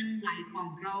เคลื่อนไหวของ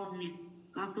พระองค์เนี่ย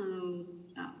ก็คือ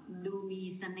ดูมี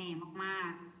เสน่ห์มา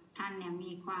กๆท่านเนี่ย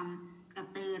มีความกระ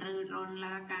ตือรือร้นแล้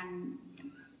วก็การ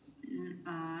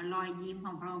รอยยิ้มข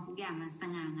องพระองค์ทุกอย่างมันส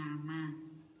ง่างามมาก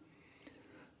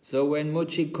So when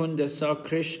Mucukunda saw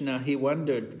Krishna, he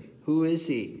wondered, who is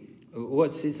he?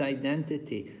 What's his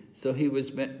identity? So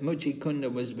Mucukunda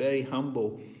was very humble,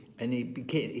 and he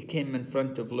came in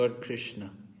front of Lord Krishna.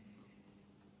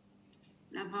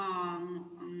 แล้วพอ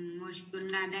มุชกุน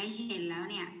ดาได้เห็นแล้ว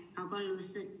เนี่ยเขาก็รู้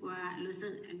สึ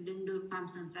กดึงดูดความ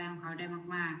สนใจของเขาได้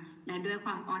มากๆและด้วยค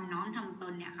วามอ่อนน้อมถ่อมต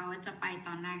นเนี่ยเขาก็จะไป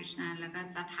ต่อหน้าคริชนาแล้วก็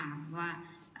จะถามว่า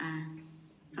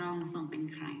พระองค์ทรงเป็น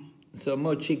ใคร So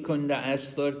Mucukunda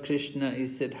asked Lord Krishna, he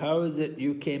said, how is it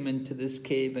you came into this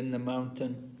cave in the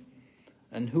mountain?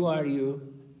 And who are you?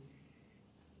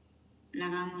 แล้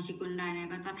วก็มุชิกุนดาเนี่ย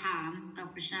ก็จะถามกับ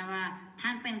คริชนาว่าท่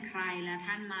านเป็นใครและ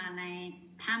ท่านมาใน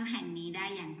ถ้ำแห่งนี้ได้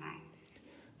อย่างไร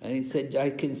And he said, I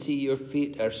can see your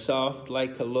feet are soft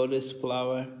like a lotus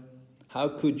flower. How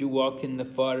could you walk in the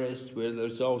forest where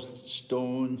there's all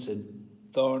stones and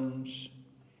thorns?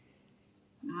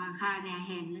 ว่าข้าเนี่ย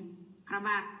เห็นพระบ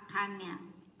าทท่านเนี่ย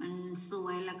มันสว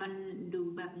ยแล้วก็ดู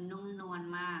แบบนุ่มนวล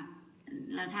มาก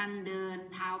แล้วท่านเดิน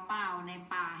เท้าเปล่าใน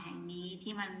ป่าแห่งนี้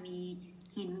ที่มันมี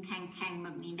หินแข็งๆแบ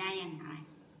บนี้ได้อย่างไร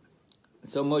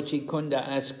So Mucukunda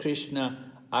asked Krishna,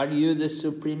 are you the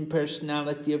Supreme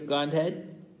Personality of Godhead?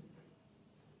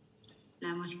 แ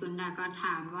ล้วมุชกุนดาก็ถ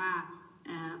ามว่า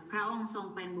พระองค์ทรง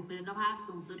เป็นบุคลิกภาพ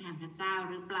สูงสุดแห่งพระเจ้า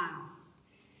หรือเปล่า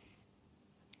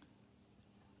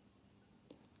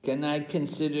Can I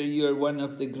consider you are one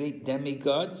of the great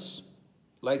demigods,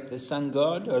 like the sun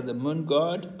god or the moon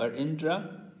god or Indra?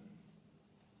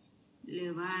 หรื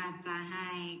อว่าจะให้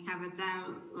ข้าพเจ้า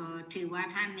ถือว่า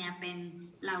ท่านเนี่ยเป็น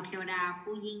เหล่าเทวดา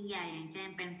ผู้ยิ่งใหญ่อย่างเช่น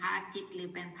เป็นพระอาทิตย์หรือ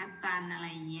เป็นพระจันทร์อะไร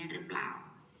อย่างเงี้ยหรือเปล่า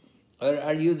Or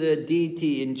are you the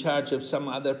deity in charge of some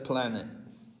other planet?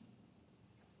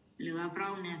 หรือว่าพระ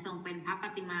องค์เนี่ยทรงเป็นพระป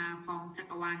ฏิมาของจั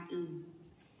กรวาลอื่น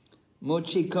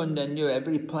Mucukunda knew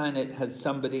every planet has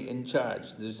somebody in charge.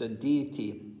 There's a deity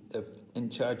in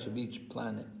charge of each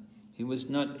planet. He was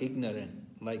not ignorant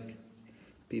like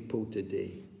people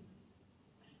today.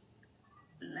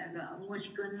 แล้วก็มุช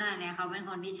กุนดาเนี่ยเขาเป็น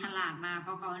คนที่ฉลาดมากเพ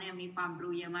ราะเขาเนี่ยมีความ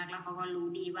รู้เยอะมากแล้วเขาก็รู้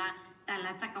ดีว่าแต่ล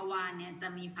ะจักรวาลเนี่ยจะ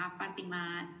มีพระปฏิมา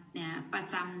เนี่ยประ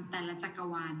จำแต่ละจักร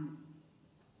วาล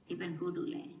ที่เป็นผู้ดู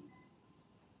แล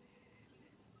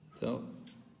So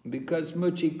because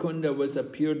Mucukunda was a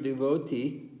pure devotee,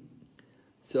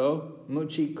 so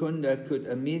Mucukunda could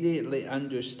immediately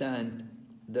understand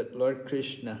that Lord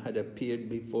Krishna had appeared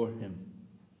before him.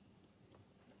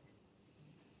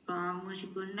 พอมุช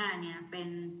กุนดาเนี่ยเป็น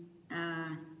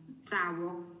สาว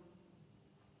ก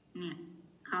เนี่ย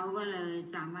เขาก็เลย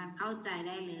สามารถเข้าใจไ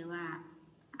ด้เลยว่า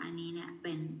อันนี้เนี่ยเ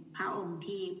ป็นพระองค์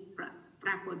ที่ป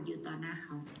รากฏอยู่ต่อหน้าเข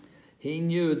า He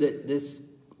knew that this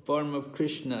form of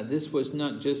Krishna, this was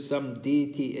not just some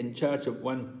deity in charge of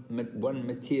one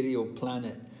material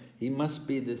planet. He must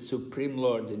be the Supreme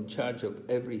Lord in charge of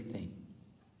everything.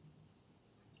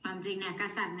 ความจริงเนี่ยก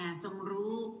ษัตริย์เนี่ยทรง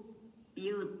รู้อ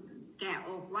ยู่แก่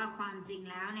อกว่าความจริง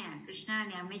แล้วเนี่ยคริชนา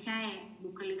เนี่ยไม่ใช่บุ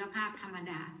คลิกภาพธรรม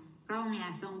ดาพระองค์เนี่ย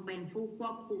ทรงเป็นผู้คว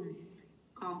บคุ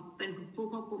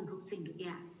มทุกสิ่งทุกอ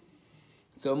ย่าง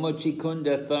So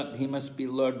Mucukunda thought he must be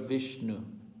Lord Vishnu.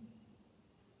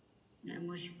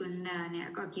 มุชกุนดาเนี่ย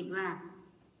ก็คิดว่า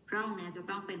พระองค์เนี่ยจะ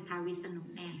ต้องเป็นพระวิษณุ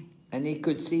แน่ And he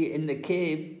could see in the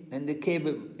cave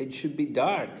it should be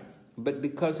dark, but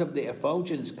because of the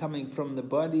effulgence coming from the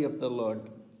body of the Lord,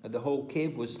 the whole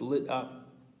cave was lit up.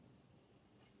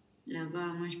 แล้วก็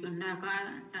มุชกุนดาก็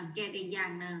สังเกตอีกอย่า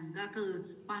งหนึ่งก็คือ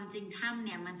ความจริงถ้ำเ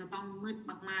นี่ยมันจะต้องมืด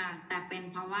มากๆแต่เป็น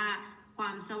เพราะว่าคว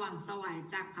ามสว่างไสว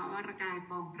จากพระวรากาย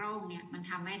ของพระองค์เนี่ยมัน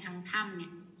ทำให้ทั้งถ้ำเนี่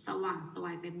ยสว่างสว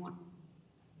ยไปหมด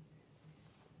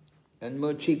And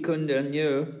Mucukunda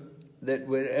knew that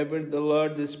wherever the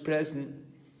Lord is present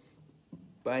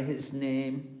by his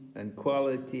name and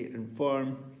quality and form,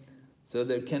 so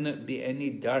there cannot be any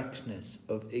darkness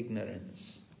of ignorance.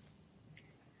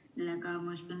 แล้วก็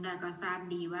มุชกุนดาก็ทราบ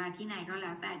ดีว่าที่ไหนก็แ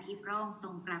ล้วแต่ที่พระองค์ทร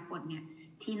งปรากฏเนี่ย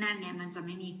ที่นั่นเนี่ยมันจะไ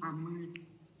ม่มีความมืด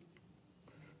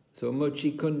So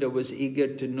Mucukunda was eager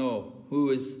to know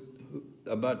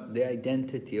about the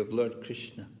identity of Lord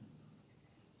Krishna.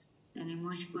 แต่ใน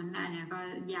มุชกุนดาเนี่ยก็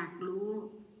อยากรู้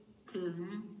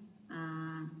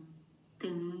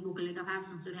ถึงบุคลิกภาพ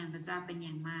สูงสุดแห่งพระเจ้าเป็นอ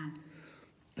ย่างมาก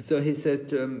So he said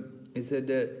to him,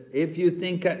 if you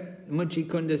think,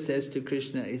 Mucukunda says to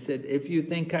Krishna, he said, if you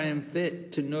think I am fit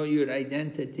to know your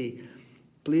identity,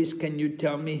 please can you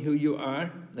tell me who you are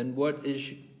and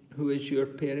who is your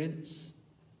parents?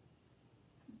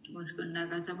 มุชกุนดา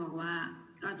ก็จะบอกว่า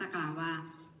ก็จะกล่าวว่า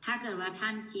ถ้าเกิดว่าท่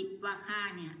านคิดว่าข้า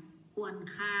เนี่ยควร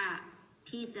ค่า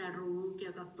ที่จะรู้เกี่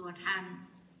ยวกับตัวท่าน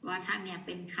ว่าท่านเนี่ยเ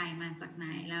ป็นใครมาจากไหน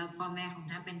แล้วพ่อแม่ของ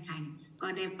ท่านเป็นใครก็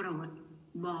ได้โปรด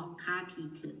บอกข้าที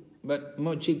เถิด But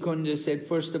Mucukunda said,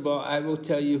 first of all, I will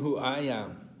tell you who I am.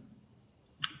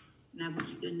 แล้วมุ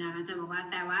ชกุนดาก็จะบอกว่า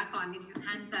แต่ว่าก่อนที่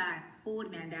ท่านจะพูด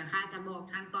เนี่ยเดี๋ยวข้าจะบอก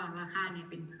ท่านก่อนว่าข้าเนี่ย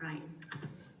เป็นใคร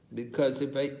Because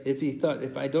if he thought,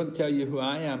 if I don't tell you who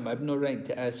I am, I've no right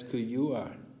to ask who you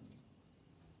are.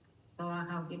 เพราะว่าเ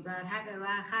ขาคิดว่าถ้าเกิด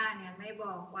ว่าข้าเนี่ยไม่บ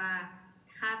อกว่า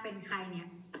ข้าเป็นใครเนี่ย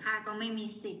ข้าก็ไม่มี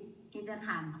สิทธิ์ที่จะถ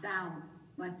ามเจ้า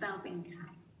ว่าเจ้าเป็นใคร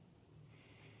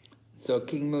So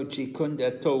King Mucukunda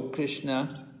told Krishna,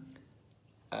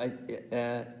 I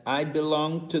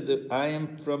am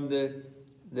from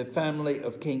the family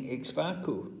of King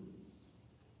Ikshvaku.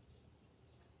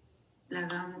 แล้ว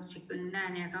ก็มุชกุนดา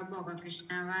เนี่ยก็บอกกับคริช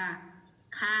นาว่า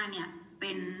ข้าเนี่ยเ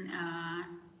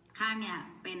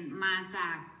ป็นมาจา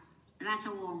กราช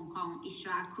วงศ์ของอิช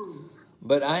ราคู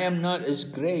But I am not as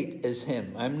great as him.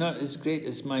 I'm not as great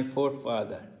as my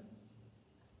forefather.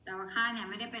 แต่ว่าข้าเนี่ย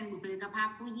ไม่ได้เป็นบุคลิกภาพ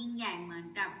ผู้ยิ่งใหญ่เหมือน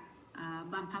กับ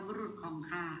บรรพบุรุษของ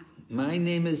ข้า My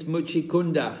name is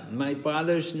Mucukunda. My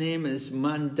father's name is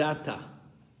Mandata.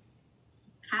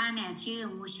 ข้าเนี่ยชื่อ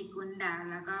มุชิกุนดา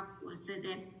แล้วก็เส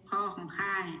ด็จพ่อของข้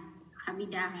าเนี่ยพระบิ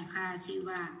ดาของข้าชื่อ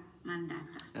ว่ามันดา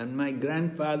ตา And my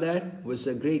grandfather was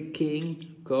a great king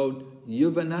called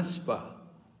Yuvanasva.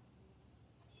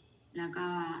 แล้วก็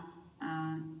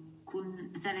คุณ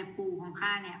เสด็จปู่ของข้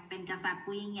าเนี่ยเป็นกษัตริย์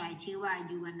ผู้ยิ่งใหญ่ชื่อว่า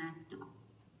ยูวนาตุ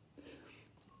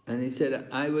And he said,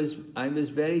 I was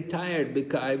very tired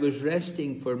because I was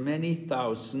resting for many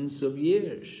thousands of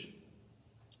years.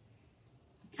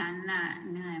 ฉันน่ะ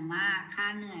เหนื่อยมากข้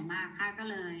าก็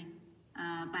เลย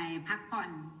ไปพักผ่อน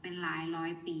เป็นหลายร้อ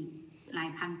ยปีหลาย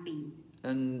พันปี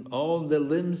And all the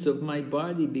limbs of my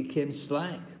body became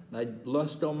slack. I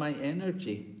lost all my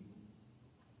energy.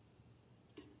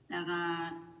 แล้วก็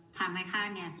ทำให้ข้า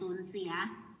เนี่ยสูญเสีย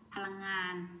พลังงา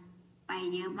นไป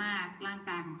เยอะมากร่าง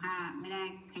กายของข้าไม่ได้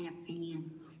ขยับเขยื้อน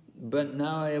But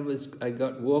now I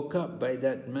got woke up by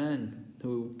that man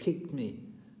who kicked me.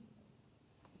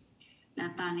 แล้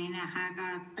วตอนนี้เนี่ยข้าก็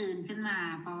ตื่นขึ้นมา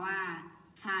เพราะว่า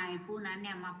ชายผู้นั้นเ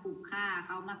นี่ยมาปลุกข้าเข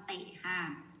ามาเตะข้า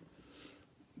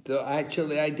So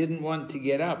actually I didn't want to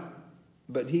get up,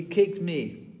 but he kicked me.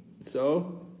 So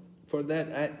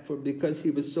because he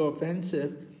was so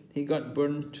offensive, he got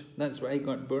burnt. That's why he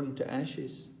got burned to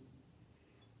ashes.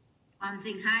 ความจ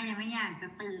ริงข้ายังไม่อยากจะ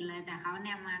ตื่นเลยแต่เขาเ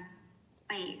นี่ยมา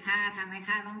เตะข้าทำให้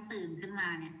ข้าต้องตื่นขึ้นมา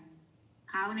เนี่ย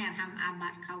เขาเนี่ยทำอาบั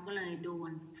ติเขาก็เลยโด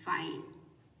นไฟ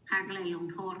ข้าก็เลยลง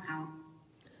โทษเขา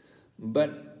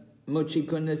But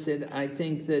Mucukunda said, I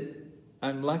think that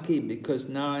I'm lucky because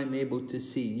now I'm able to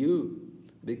see you.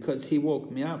 Because he woke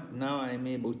me up, now I'm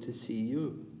able to see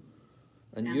you.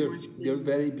 And you're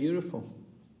very beautiful.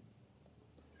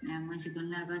 แล้วมุชกุน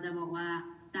ดาก็จะบอกว่า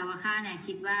แต่ว่าข้าเนี่ย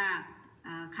คิดว่า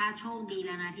ข้าโชคดีแ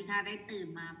ล้วนะที่ข้าได้ตื่น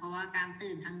มาเพราะว่าการ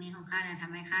ตื่นครั้งนี้ของข้าเนี่ยท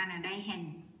ำให้ข้าเนี่ยได้เห็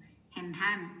นท่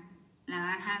านแล้ว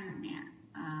ก็ท่านเนี่ย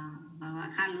แบบว่า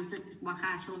ข้ารู้สึกว่าข้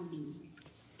าโชคดี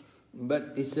But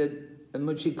he said,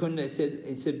 Mucukunda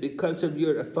said, because of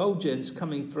your effulgence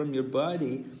coming from your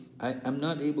body, I'm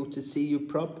not able to see you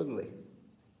properly.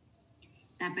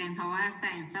 แต่เป็นเพราะว่าแส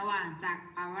งสว่างจาก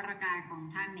พระวรากายของ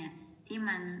ท่านเนี่ยที่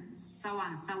มันสว่า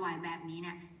งไสวแบบนี้เ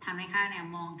นี่ยทำให้ข้าเนี่ย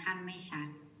มองท่านไม่ชัด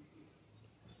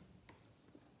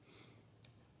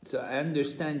So I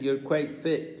understand you're quite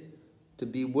fit to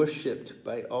be worshipped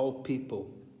by all people.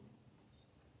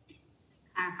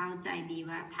 ข้าเข้าใจดี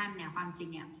ว่าท่านเนี่ยความจริง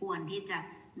เนี่ยควรที่จะ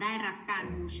ได้รับการ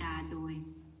บูชาโดย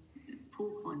ผู้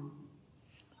คน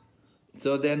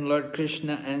So then Lord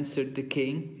Krishna answered the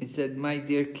king. He said, "My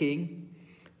dear king,"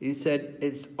 he said,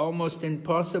 "it's almost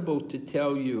impossible to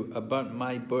tell you about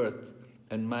my birth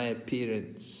and my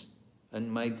appearance and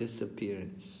my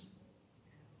disappearance."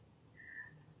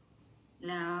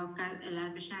 แล้วพระ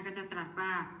คริชนาก็จะตรัสว่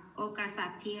าโอกษัต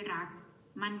ริย์ที่รัก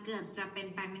มันเกือบจะเป็น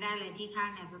ไปไม่ได้เลยที่ข้า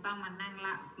เนี่ยจะต้องมานั่ง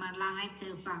มาเล่าให้เธ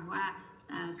อฟังว่า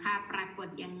ข้าปรากฏ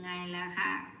ยังไงแล้วค่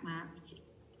ะ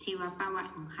ชีวประวัติ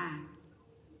ของข้า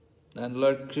And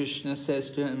Lord Krishna says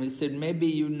to him, he said, "Maybe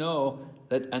you know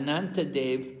that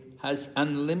Anantadev has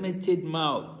unlimited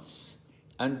mouths,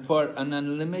 and for an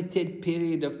unlimited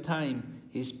period of time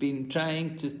he's been trying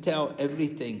to tell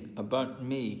everything about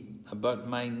me, about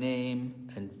my name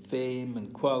and fame and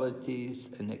qualities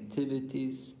and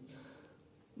activities,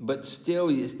 but still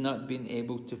he has not been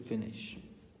able to finish."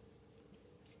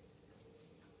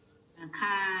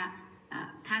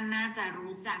 ท่านน่าจะ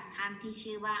รู้จักท่านที่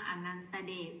ชื่อว่าอนันต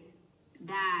เดช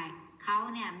ได้เขา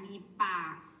เนี่ยมีปา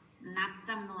กนับ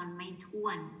จำนวนไม่ถ้ว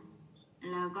น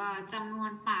แล้วก็จำนว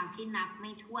นปากที่นับไ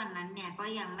ม่ถ้วนนั้นเนี่ยก็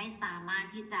ยังไม่สามารถ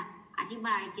ที่จะอธิบ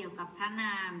ายเกี่ยวกับพระน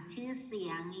ามชื่อเสี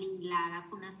ยงลีลาและ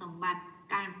คุณสมบัติ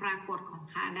การปรากฏของ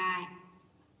ข้าไ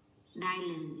ด้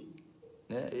เลย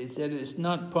He said it's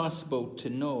not possible to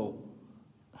know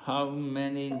how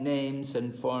many names and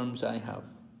forms I have.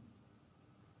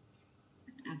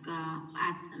 แล้วก็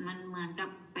มันเหมือนกับ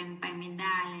เป็นไปไม่ไ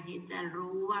ด้เลยที่จะ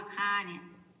รู้ว่าข้าเนี่ย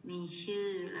มีชื่อ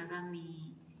แล้วก็มี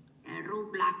รูป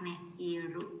ลักษณ์เนี่ยกี่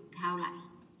รูปเท่าไหร่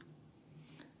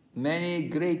Many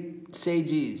great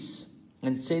sages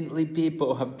and saintly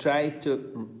people have tried to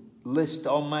list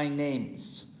all my names,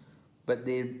 but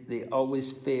they always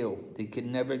fail. They can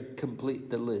never complete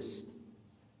the list.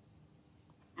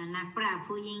 นักปราชญ์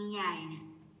ผู้ยิ่งใหญ่เนี่ย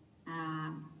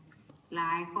หล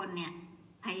ายคนเนี่ย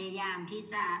พยายามที่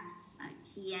จะเ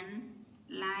ขียน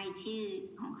รายชื่อ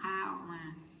ของข้าออกมา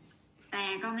แต่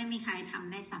ก็ไม่มีใครท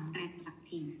ำได้สำเร็จสัก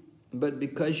ที But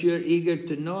because you're eager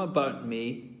to know about me,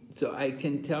 so I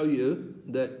can tell you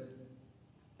that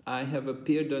I have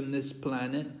appeared on this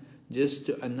planet just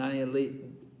to annihilate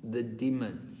the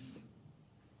demons.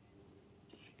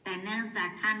 แต่เนื่องจาก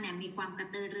ท่านเนี่ยมีความกระ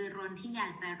ตือรือร้นที่อยา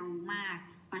กจะรู้มาก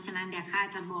เพราะฉะนั้นเดี๋ยวข้า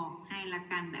จะบอกให้ละ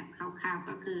กันแบบคร่าวๆ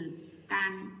ก็คือกา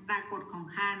รปรากฏของ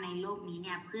ข้าในโลกนี้เ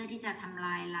นี่ยเพื่อที่จะทำล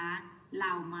ายล้างเหล่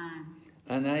ามาร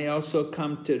And I also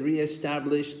come to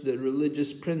re-establish the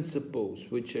religious principles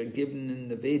which are given in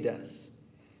the Vedas.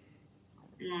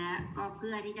 และก็เ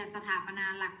พื่อที่จะสถาปนา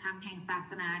หลักธรรมแห่งศา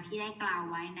สนาที่ได้กล่าว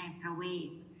ไว้ในพระเวท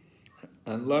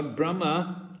And Lord Brahma,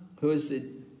 who is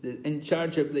in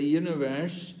charge of the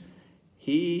universe,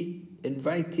 he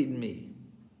invited me.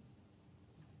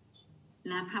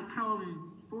 และพระพรหม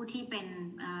ผู้ที่เ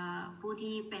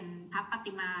ป็นพระป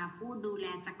ฏิมาผู้ดูแล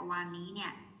จักรวาลนี้เนี่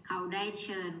ยเขาได้เ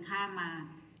ชิญข้ามา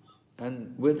And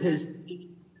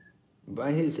by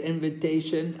his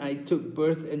invitation, I took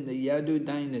birth in the Yadu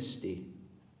dynasty.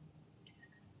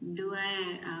 ด้วย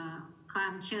ควา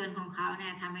มเชิญของเขาเนี่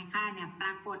ยทำให้ข้าเนี่ยปร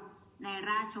ากฏใน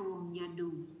ราชวงศ์ย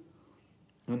ดู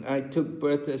And I took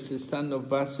birth as the son of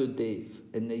Vasudev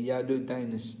in the Yadu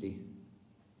dynasty.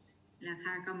 และ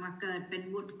ข้าก็มาเกิดเป็น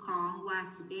บุตรของวา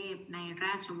สุเดฟในร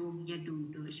าชวงศ์ยดู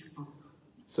โดยเฉพาะ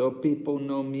So people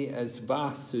know me as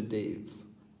Vasudev,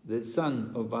 the son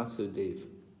of Vasudev.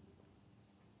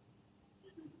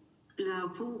 แล้ว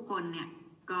ผู้คนเนี่ย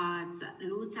ก็จะ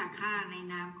รู้จักข้าใน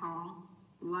นามของ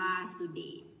วาสุเด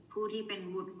ฟผู้ที่เป็น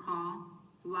บุตรของ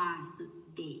วาสุ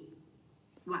เดฟ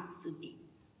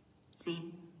same.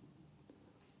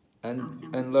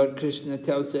 And Lord Krishna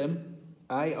tells them,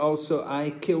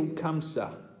 I killed Kamsa.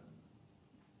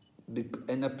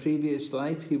 In a previous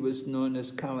life, he was known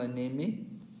as Kalanemi,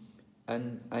 and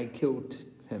I killed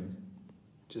him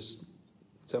just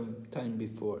some time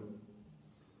before.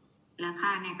 และข้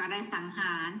าเนี่ยก็ได้สังห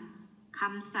ารค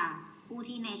ำศัพท์ผู้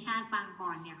ที่ในชาติปางก่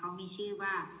อนเนี่ยเขามีชื่อว่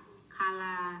าคาล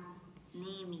าเน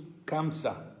มิ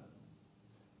Kamsa.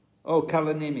 Oh,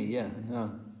 Kalanemi, yeah.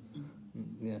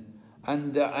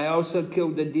 And I also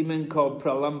killed a demon called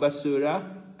Pralambasura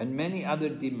and many other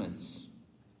demons.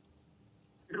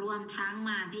 รวมทั้งม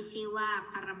ารที่ชื่อว่า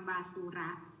พรัมบาสุระ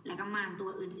และก็มารตัว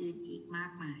อื่นๆอีกมา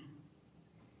กมาย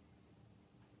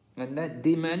And that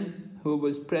demon who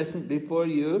was present before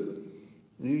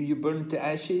you burned to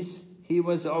ashes, he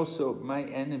was also my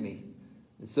enemy.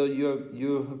 So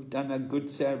you have done a good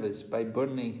service by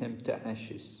burning him to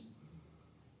ashes.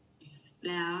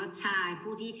 แล้วชาย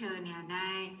ผู้ที่เธอเนี่ยได้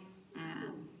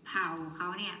เผาเขา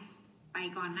เนี่ยไป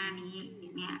ก่อนหน้านี้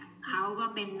เนี่ยเขาก็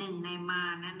เป็นหนึ่งในมา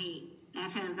รนั่นเองแล้ว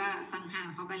เธอก็สังหาร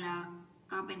เขาไปแล้ว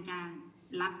ก็เป็นการ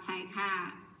รับใช้ข้า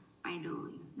ไปโดย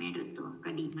ไม่รู้ตัวก็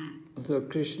ดีมาก So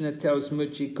Krishna tells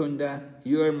Mucukunda,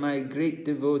 you are my great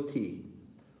devotee,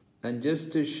 and just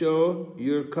to show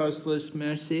your causeless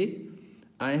mercy,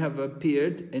 I have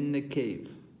appeared in the cave.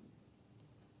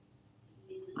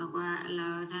 บอกว่าแล้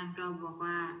วท่านก็บอก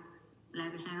ว่าแล้ว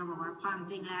คริชนาก็บอกว่าความ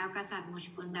จริงแล้วกษัตริย์มุช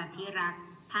กุนดาที่รัก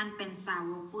ท่านเป็นสา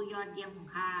วกผู้ยอดเยี่ยมของ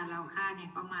ข้าแล้วข้าเนี่ย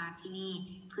ก็มาที่นี่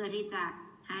เพื่อที่จะ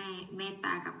ให้เมตต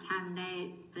ากับท่านได้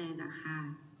เจอกับข้า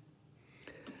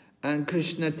And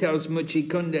Krishna tells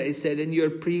Mucukunda, he said, in your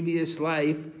previous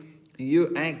life, you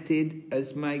acted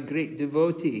as my great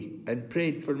devotee and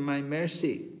prayed for my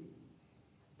mercy.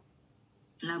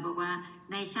 เราบอกว่า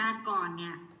ในชาติก่อนเ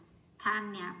นี่ยท่าน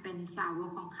เนี่ยเป็นสาวก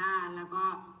ของข้าแล้ว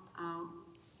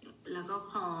ก็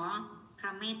ขอพร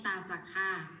ะเมตตาจากข้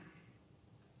า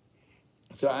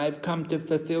So I've come to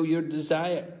fulfill your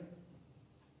desire.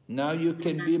 Now you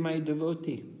can be my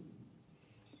devotee.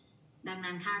 ดัง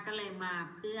นั้นข้าก็เลยมา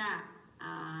เพื่อ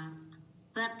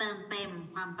เติมเต็ม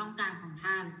ความต้องการของ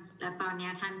ท่านและตอนนี้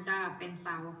ท่านก็เป็นส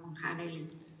าวกของข้าได้เลย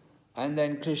And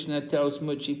then Krishna tells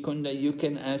Mucukunda, you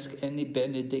can ask any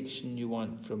benediction you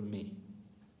want from me.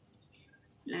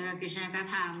 แล้วก็กฤษณะก็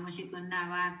ถามมุชิกุนดา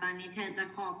ว่าตอนนี้เธอจะ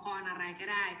ขอพรอะไรก็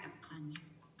ได้กับฉัน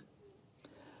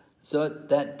So at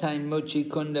that time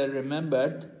Mucukunda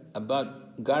remembered about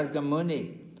Gargamuni.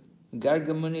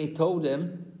 Gargamuni told him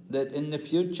that in the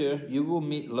future you will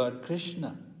meet Lord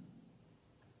Krishna.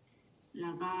 แ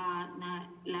ล้ว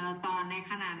ตอนใน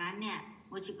ขณะนั้นเนี่ย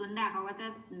มุชิกุนดาเขาก็จะ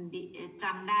จ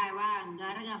ำได้ว่าก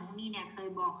รกมุนีเนี่ยเคย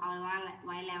บอกเขาไ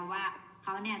ว้แล้วว่าเข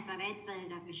าเนี่ยจะได้เจอ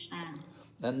กับกฤษณะ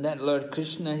And that Lord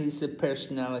Krishna, he's the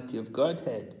personality of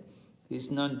Godhead. He's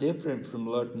none different from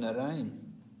Lord Narayana.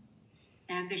 แ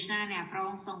ต่กฤษณะเนี่ยพระอ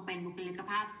งค์ทรงเป็นบุคลิก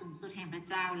ภาพสูงสุดแห่งพระ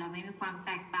เจ้าและไม่มีความแ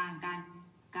ตกต่างกัน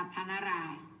กับพระนารา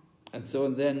ยณ์ And so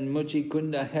then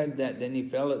Mucukunda heard that, then he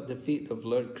fell at the feet of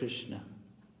Lord Krishna.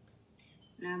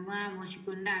 และเมื่อมุชิ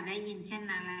กุนดาได้ยินเช่น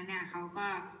นั้นแล้วเนี่ยเขาก็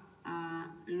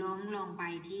ล้มลงไป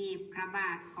ที่พระบ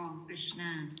าทของกฤษณ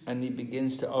ะ And he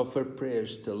begins to offer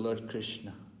prayers to Lord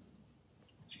Krishna.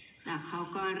 แล้วเขา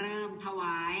ก็เริ่มถว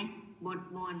ายบท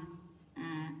มนต์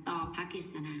ต่อพระกฤ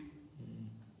ษณะ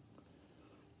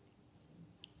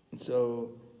So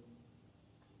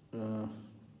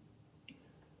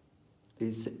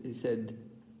he said,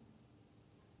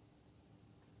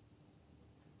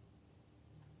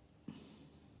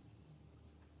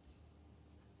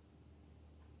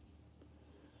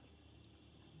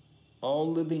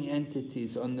 all living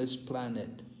entities on this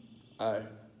planet are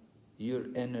your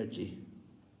energy,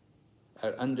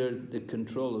 are under the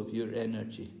control of your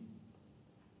energy.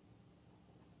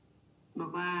 บอ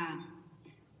กว่า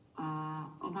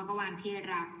องค์พระกวานที่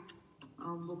รัก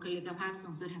บุคลิกภาพสู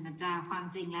งสุดแห่งพระเจ้าความ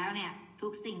จริงแล้วเนี่ยทุ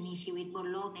กสิ่งมีชีวิตบน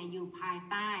โลกเนี่ยอยู่ภาย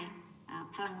ใต้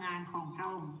พลังงานของพระ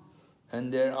องค์ And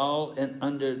they're all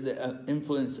under the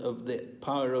influence of the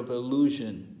power of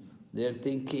illusion. They're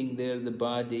thinking they're the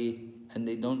body and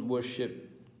they don't worship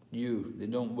you. They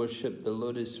don't worship the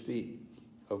lotus feet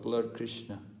of Lord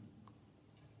Krishna.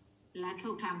 และ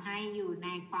ถูกทำให้อยู่ใน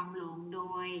ความหลงโด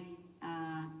ย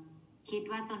คิด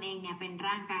ว่าตนเองเนี่ยเป็น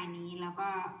ร่างกายนี้แล้วก็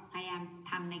พยายาม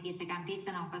ทำในกิจกรรมที่ส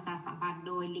นองประสาทสัมผัส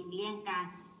โดยหลีกเลี่ยงการ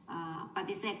ป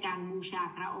ฏิเสธการบูชา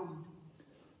พระองค์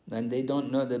And they don't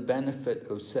know the benefit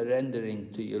of surrendering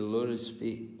to your lotus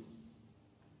feet.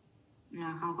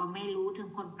 เขาก็ไม่รู้ถึง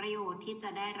ผลประโยชน์ที่จะ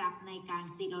ได้รับในการ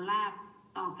ศิโรลาภ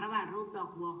ต่อพระบาทรูปดอ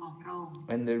กบัวของพระองค์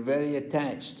And they're very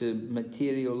attached to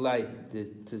material life,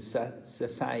 to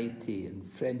society and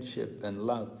friendship and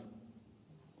love.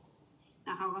 แ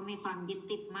ล้วเขาก็มีความยึด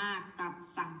ติดมากกับ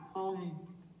สังคม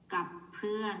กับเ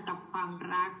พื่อนกับความ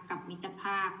รักกับมิตรภ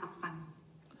าพกับ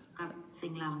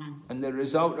สิ่งเหล่านั้น And the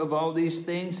result of all these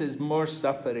things is more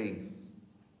suffering.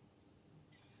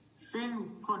 ซึ่ง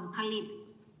ผลผลิต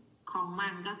ของมั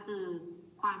นก็คือ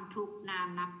ความทุกข์นาน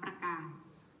นับประการ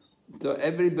So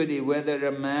everybody, whether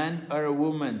a man or a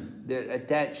woman, they're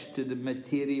attached to the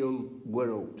material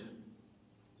world.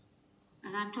 ดั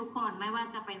งนั้นทุกคนไม่ว่า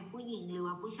จะเป็นผู้หญิงหรือ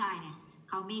ว่าผู้ชายเนี่ย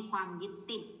เขามีความยึด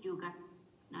ติดอยู่กับ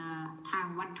ทาง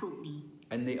วัตถุนี้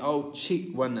And they all cheat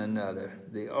one another.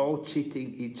 They all cheating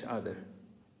each other.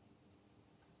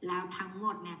 แล้วทั้งหม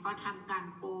ดเนี่ยก็ทำการ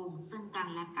โกงซึ่งกัน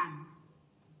และกัน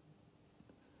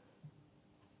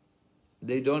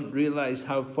They don't realize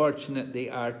how fortunate they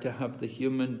are to have the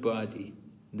human body.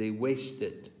 They waste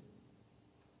it.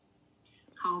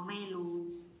 เขาไม่รู้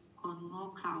คนโง่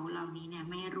เขลาเหล่านี้เนี่ย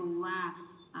ไม่รู้ว่า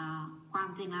ความ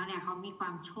จริงแล้วเนี่ยเขามีควา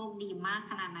มโชคดีมาก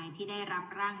ขนาดไหนที่ได้รับ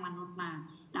ร่างมนุษย์มา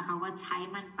แล้วเขาก็ใช้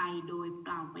มันไปโดยเป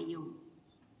ล่าประโยชน์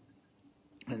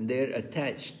And they're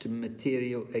attached to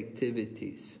material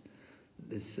activities.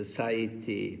 the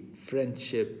society,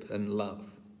 friendship and love.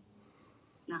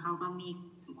 แล้วเขาก็มี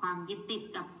ความยึดติด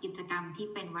กับกิจกรรมที่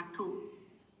เป็นวัตถุ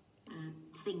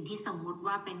สิ่งที่สมมุติ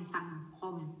ว่าเป็นสังค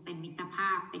มเป็นมิตรภ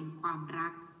าพเป็นความรั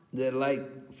ก They're like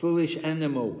foolish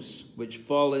animals which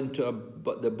fall into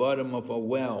the bottom of a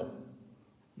well.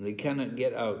 They cannot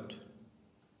get out.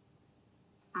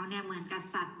 เขาเนี่ยเหมือนกับ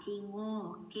สัตว์ที่โง่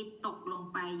ที่ตกลง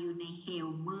ไปอยู่ในเหว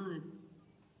มืด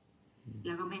แ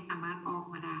ล้วก็ไม่สามารถออก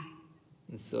มาได้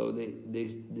So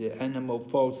the animal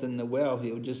falls in the well,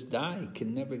 he'll just die, can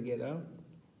never get out.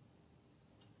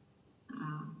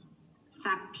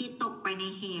 สัตว์ที่ตกไปใน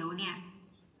เหวเนี่ย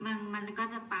มันก็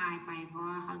จะตายไปเพราะ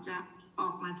ว่าเขาจะออ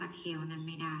กมาจากเหวนั้นไ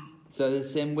ม่ได้ So the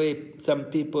same way, some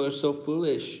people are so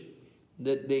foolish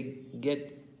that they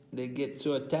get so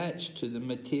attached to the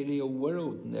material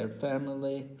world, their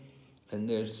family and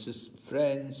their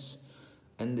friends,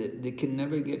 and they can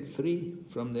never get free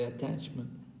from the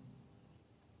attachment.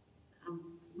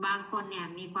 บางคนเนี่ย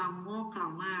มีความโง่เขลา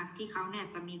มากที่เขาเนี่ย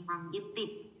จะมีความยึดติ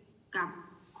ดกับ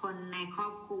คนในครอ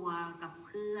บครัวกับเ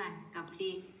พื่อน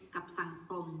กับสังค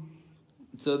ม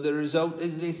So the result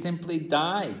is they simply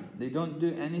die. They don't do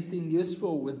anything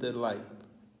useful with their life.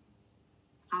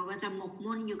 เขาก็จะหมก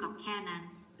มุ่นอยู่กับแค่นั้น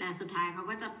และสุดท้ายเขา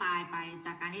ก็จะตายไปจ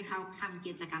ากการที่เขาทำ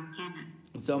กิจกรรมแค่นั้น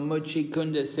So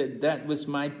Mucukunda said, that was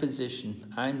my position.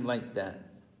 I'm like that.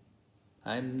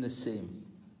 I'm the same.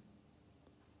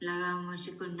 แล้วมุ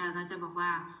ชิกุนดาก็จะบอกว่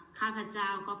าข้าพเจ้า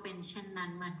ก็เป็นเช่นนั้น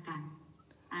เหมือนกัน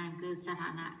คือสถา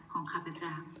นะของข้าพเจ้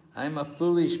า I'm a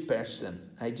foolish person.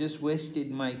 I just wasted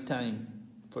my time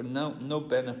for no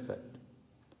benefit.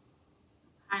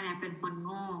 ข้าเนี่ยเป็นคนโ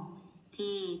ง่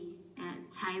ที่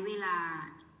ใช้เวลา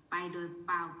ไปโดยเ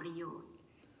ปล่าประโยชน์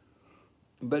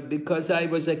But because I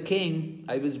was a king,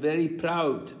 I was very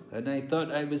proud, and I thought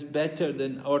I was better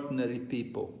than ordinary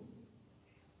people.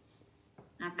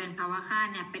 และเป็นเพราะว่าข้า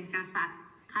เนี่ยเป็นกษัตริย์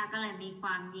ข้าก็เลยมีคว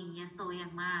ามหยิ่งยโสอย่า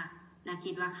งมากและ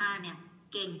คิดว่าข้าเนี่ย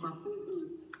เก่งกว่าผู้อื่น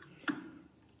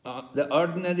The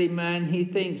ordinary man, he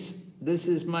thinks, this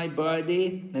is my body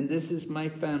and this is my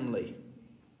family.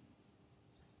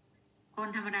 คน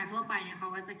ธรรมดาทั่วไปเนี่ยเขา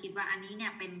ก็จะคิดว่าอันนี้เนี่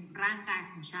ยเป็นร่างกาย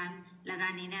ของฉันและ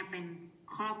อันนี้เนี่ยเป็น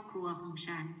ครอบครัวของ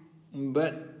ฉัน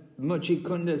But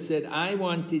Mucukunda said, I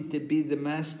wanted to be the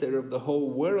master of the whole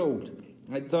world.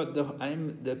 I thought I'm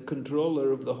the controller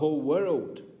of the whole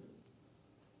world.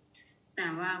 แต่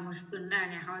ว่ามุชกุนดา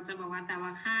เนี่ยเขาจะบอกว่าแต่ว่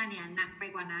าข้าเนี่ยหนักไป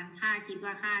กว่านั้นข้าคิด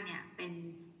ว่าข้าเนี่ยเป็น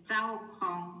เจ้าข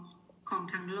อง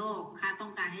ทั้งโลกข้าต้อ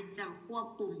งการที่จะควบ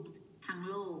คุมทั้ง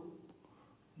โลก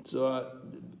So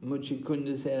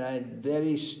Mucukunda said, I had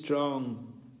very strong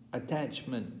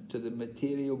attachment to the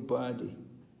material body.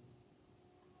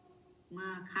 เมื่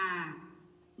อข้า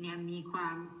เนี่ยมีควา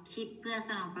มคิดเพื่อส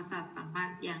นองประสาทสัมผัส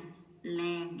อย่างแร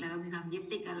งแล้วก็มีความยึด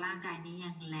ติดกับร่างกายนี้อย่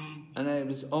างแรง And I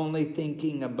was only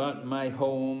thinking about my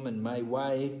home and my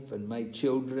wife and my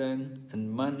children and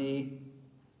money.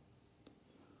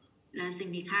 และสิ่ง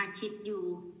ที่ข้าคิดอยู่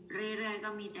เรื่อยๆก็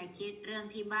มีแต่คิดเรื่อง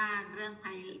ที่บ้านเรื่อง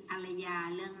ภรรยา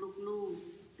เรื่องลูก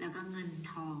ๆแล้วก็เงิน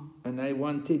ทอง And I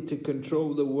wanted to control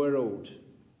the world.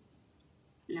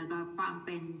 แล้วก็ความเ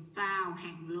ป็นเจ้าแ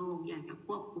ห่งโลกอยากจะค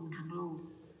วบคุมทั้งโลก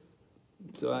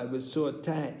So I was so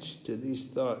attached to these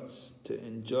thoughts to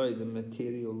enjoy the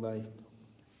material life.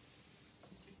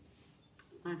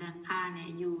 เพราะฉะนั้นข้าเนี่ย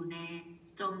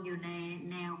จมอยู่ใน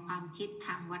แนวความคิดท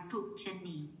างวัตถุเช่น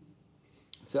นี้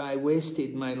So I wasted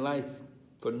my life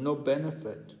for no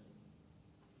benefit.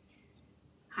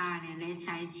 ข้าเนี่ยได้ใ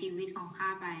ช้ชีวิตของข้า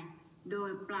ไปโด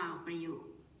ยเปล่าประโยชน์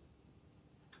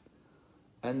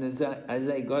And as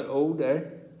I got older,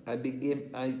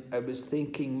 I was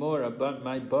thinking more about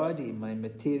my body, my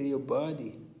material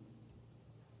body.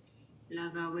 แล้ว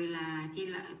ก็เวลาที่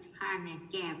ข้าเนี่ย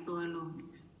แก่ตัวลง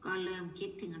ก็เริ่มคิด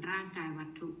ถึงร่างกายวัต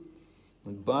ถุ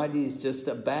The body is just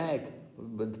a bag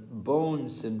with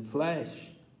bones and flesh.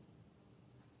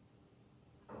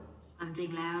 ความจริง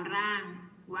แล้วร่าง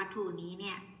วัตถุนี้เ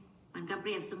นี่ยมันก็เป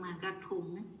รียบเสมือนกับถุง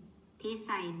ที่ใ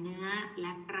ส่เนื้อแล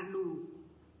ะกระดูก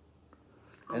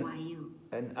เอาไว้อยู่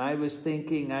And I was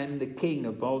thinking I'm the king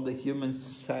of all the human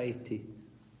society.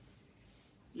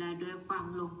 และด้วยความ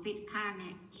หลงผิดข้าเนี่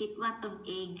ยคิดว่าตนเ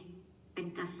องเนี่ยเป็น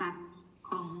กษัตริย์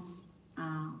ข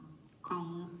อง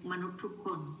มนุษย์ทุกค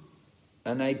น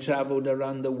And I traveled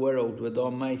around the world with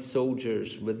all my soldiers,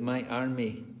 with my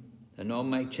army, and all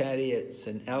my chariots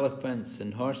and elephants and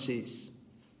horses.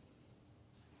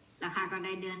 และข้าก็ไ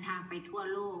ด้เดินทางไปทั่ว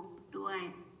โลกด้วย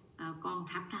กอง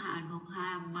ทัพทหารของข้า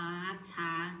ม้า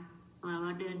ช้างแล้ว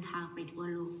ก็เดินทางไปทั่ว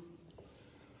โลก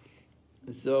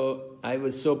So I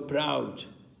was so proud.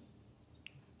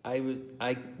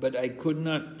 But I could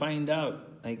not find out.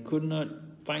 I could not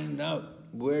find out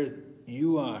where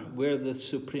you are, where the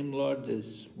Supreme Lord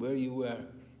is, where you are.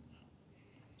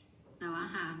 แต่ว่า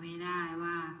หาไม่ได้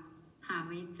ว่าหาไ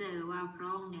ม่เจอว่าพระ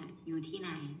องค์เนี่ยอยู่ที่ไห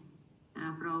น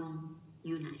พระองค์อ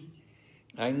ยู่ไหน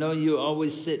I know you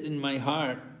always sit in my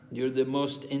heart. You're the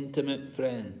most intimate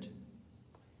friend.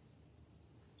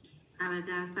 ข้าพเ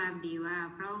จ้าทราบดีว่า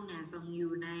พระองค์เนี่ยทรงอ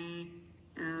ยู่ใน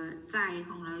ใจข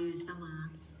องเราอยู่เสมอ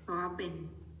เพราะว่าเป็น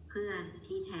เพื่อน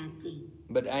ที่แท้จริง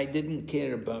But I didn't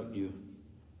care about you,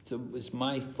 so it was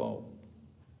my fault.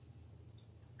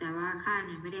 แต่ว่าข้าเ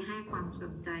นี่ยไม่ได้ให้ความส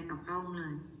นใจกับพระองค์เล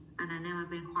ยอันนั้นเนี่ยมัน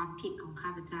เป็นความผิดของข้า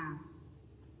พเจ้า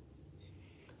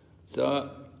So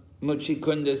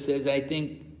Mucukunda says, I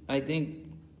think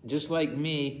just like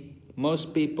me,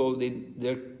 most people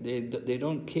they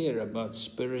don't care about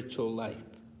spiritual life.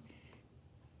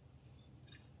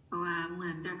 เพราะว่าเหมื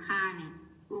อนกับข้าเนี่ย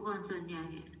ผู้คนส่วนใหญ่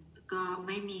เนี่ยก็ไ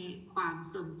ม่มีความ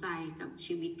สนใจกับ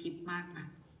ชีวิตทิพย์มากนัก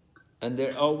And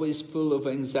they're always full of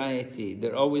anxiety.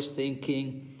 They're always thinking,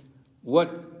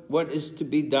 what is to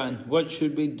be done? What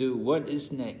should we do? What is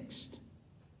next?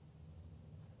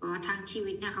 เพราะทั้งชี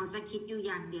วิตเนี่ยเขาจะคิดอยู่อ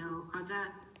ย่างเดียวเขาจะ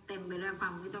เต็มไปด้วยควา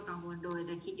มวิตกกังวลโดย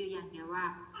จะคิดอยู่อย่างเดียวว่า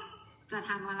จะ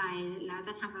ทำอะไรแล้วจ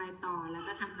ะทำอะไรต่อแล้ว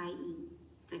จะทำอะไรอีก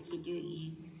จะคิดอยู่อย่างนี้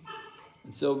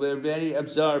So we're very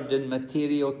absorbed in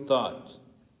material thought.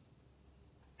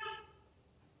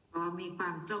 ก็มีควา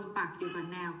มจมปักอยู่กับ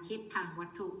แนวคิดทางวัต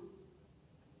ถุ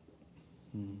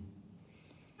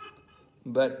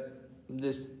But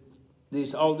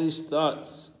all these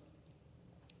thoughts,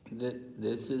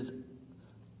 this is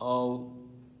all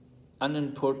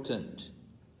unimportant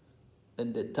in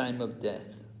the time of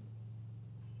death.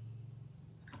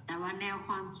 แต่ว่าแนวค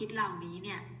วามคิดเหล่านี้เ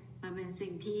นี่ยมันเป็นสิ่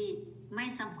งที่ไม่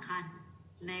สำคัญ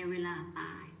ในเวลาต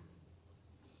าย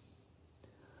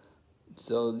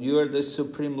So you are the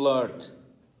Supreme Lord,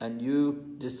 and you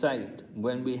decide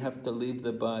when we have to leave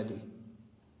the body.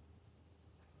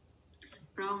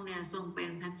 พระองค์เนี่ยทรงเป็น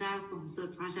พระเจ้าสูงสุด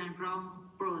เพราะฉะนั้นพระองค์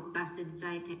โปรดตัดสินใจ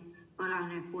เถิดว่าเรา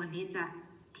เนี่ยควรที่จะ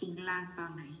ทิ้งร่างตอ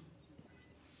นไหน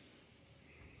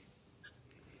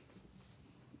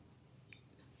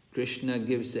Krishna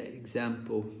gives the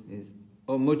example.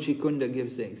 Mucukunda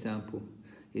gives the example.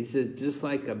 He says, just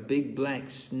like a big black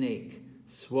snake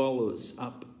swallows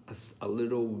up a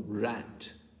little rat.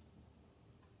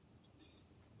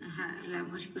 นะคะแล้ว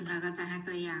มุชกุนดาก็จะให้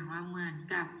ตัวอย่างว่าเหมือน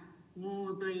กับงู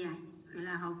ตัวใหญ่เวล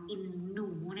าเขากินหนู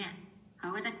เนี่ยเขา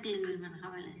ก็จะกลืนมันเข้า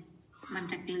ไปเลยมัน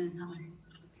จะกลืนเข้าไป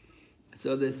So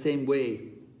the same way,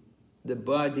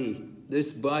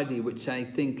 this body which I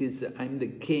think is I'm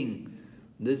the king.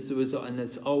 And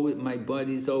it's always, my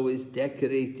body's always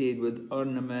decorated with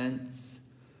ornaments,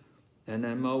 and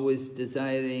I'm always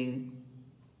desiring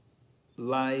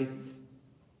life,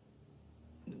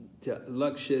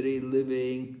 luxury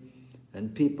living,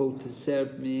 and people to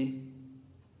serve me.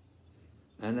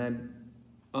 And I'm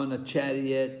on a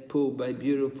chariot pulled by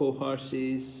beautiful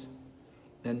horses,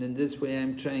 and in this way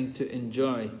I'm trying to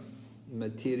enjoy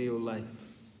material life.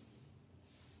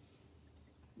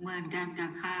 เหมือนกันกั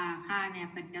บข้าเนี่ย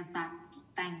เป็นกษัตริย์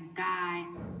แต่งกาย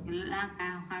ร่างกาย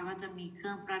ของข้าก็จะมีเค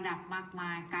รื่องประดับมากม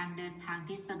ายการเดินทาง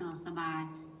ที่สะดวกสบาย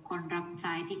คนรับใ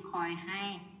ช้ที่คอยให้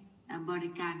บ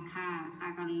ริการข้า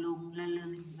ก็ลงละเล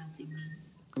งกับสิ่งนี้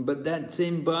But that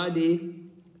same body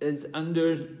is under,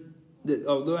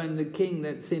 although I'm the king,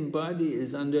 that same body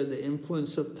is under the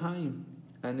influence of time,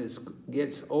 and it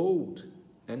gets old,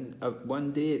 and one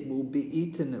day it will be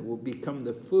eaten, it will become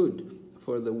the food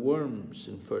for the worms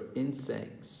and for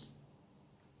insects.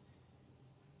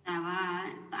 แต่ว่า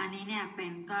อันนี้เนี่ยเป็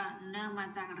นก็เนื่องมา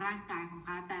จากร่างกายของ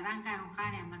ข้าแต่ร่างกายของข้า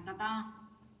เนี่ยมัน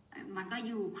ก็อ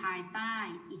ยู่ภายใต้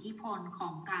อิทธิพลขอ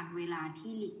งการเวลา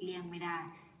ที่หลีกเลี่ยงไม่ได้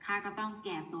ข้าก็ต้องแ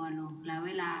ก่ตัวลงแล้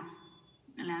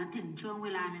วถึงช่วงเว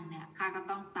ลาหนึ่งเนี่ยข้าก็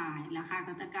ต้องตายแล้วข้า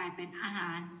ก็จะกลายเป็นอาห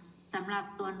ารสำหรับ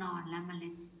ตัวนอนและแ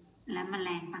มล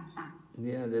งต่างๆ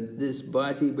Yeah, this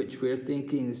body which we're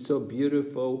thinking is so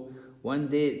beautiful, one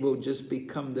day it will just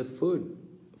become the food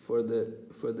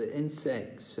for the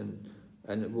insects,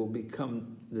 and it will become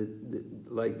the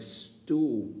like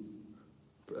stool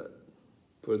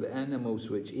for the animals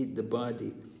which eat the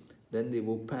body. Then they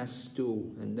will pass stool,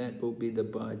 and that will be the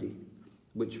body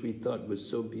which we thought was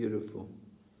so beautiful.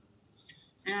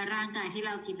 ร่างกายที่เ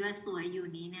ราคิดว่าสวยอยู่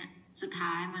นี้เนี่ยสุด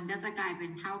ท้ายมันก็จะกลายเป็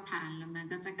นเท่าฐานแล้วมัน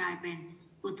ก็จะกลายเป็น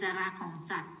อุจจาระของ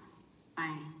สัตว์ไป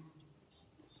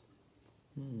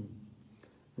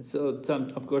So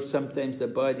of course sometimes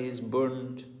the body is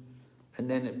burned and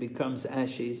then it becomes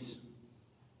ashes.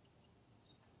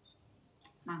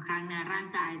 บางครั้งเนี่ยร่าง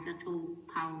กายจะถูก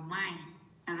เผาไหม้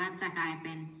แล้วก็จะกลายเ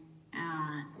ป็น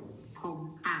ผง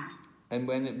ถ่าน And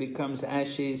when it becomes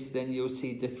ashes, then you'll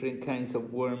see different kinds of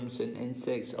worms and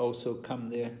insects also come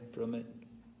there from it.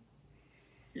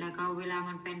 แล้วก็เวลา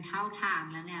มันเป็นเท่าฐาน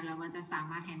แล้วเนี่ยเราก็จะสา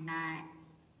มารถเห็นได้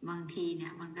บางทีเนี่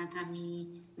ยมันก็จะมี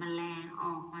แมลงอ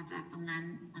อกมาจากตรงนั้น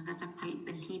มันก็จะผลิตเ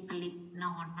ป็นที่ผลิตน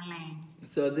อนแมลง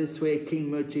So this way King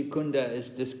Mucukunda is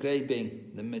describing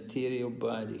the material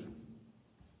body.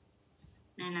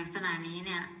 ในลักษณะนี้เ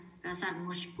นี่ยกษัตริย์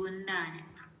มุชกุนดาเนี่ย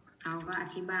เขาก็อ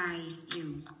ธิบายอ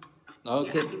ยู่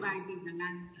Okay. อธิบายเกี่ยวกับ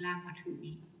ร่างวัตถุ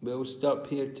นี้ We'll stop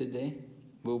here today.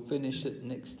 We'll finish it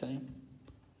next time.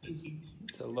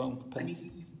 It's a long วันนี้ path.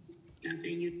 เราจะ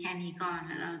หยุดแค่นี้ก่อนแ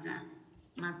ล้วเราจะ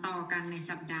มาต่อกันใน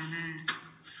สัปดาห์หน้า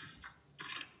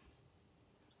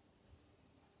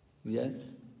Yes?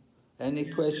 Any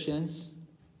questions?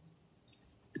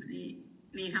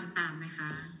 มีคำถามไหมคะ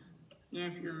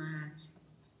Yes Guru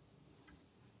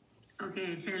โอเค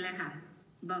เชิญเลยค่ะ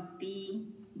Bhakti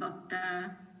Bhakta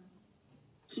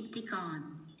คิดที่ก่อน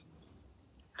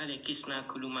Hare Krishna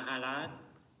Guru Maharaj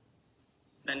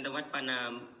Dandavat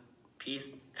Pranam Please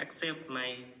accept my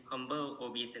humble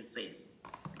obeisances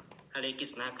Hare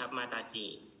Krishna ครับมาตาจี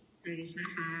Hare Krishna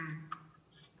ค่ะ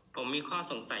ผมมีข้อ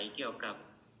สงสัยเกี่ยวกับ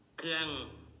เครื่อง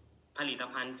ผลิต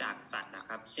ภัณฑ์จากสัตว์นะค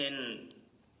รับเช่น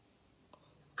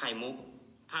ไข่มุก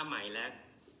ผ้าไหมและ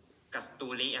กัสตู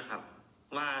ริอะครับ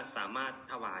ว่าสามารถ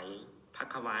ถวายภั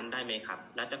กวานได้ไหมครับ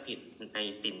และจะผิดใน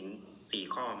ศีล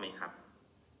4 ข้อไหมครับ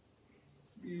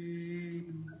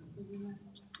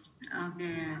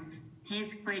Okay his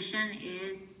question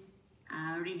is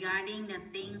regarding the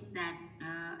things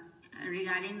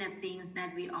that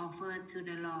we offer to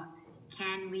the Lord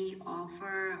can we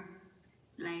offer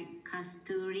like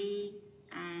kasturi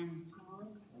and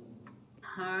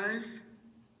pearls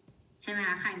ใช่ไหมค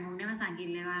ะไข่มุกในภาษาอังกฤษ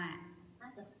เรียกว่าอะไร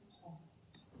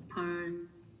pearls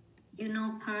you know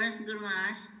pearls Guru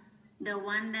Maharaj the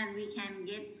one that we can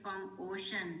get from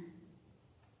ocean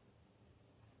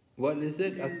What is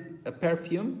it? A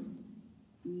perfume?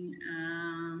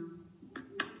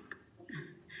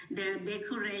 The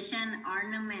decoration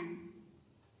ornament.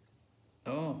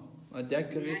 Oh, a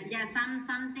decoration. Yeah,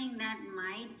 something that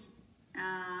might,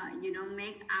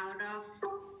 make out of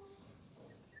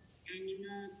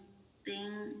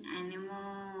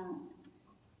animal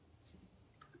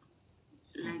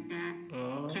like that.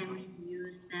 Can we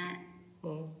use that?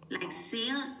 Like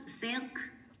silk,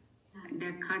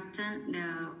 the cotton, the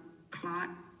cloth,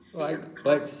 silk.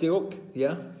 Like silk,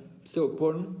 yeah,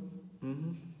 silkworm.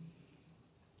 Mm-hmm.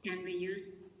 Can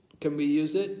we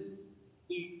use it?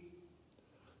 Yes.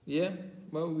 Yeah,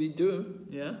 well we do,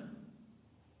 yeah.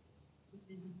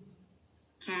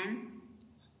 Can?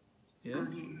 Yeah.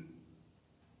 Okay.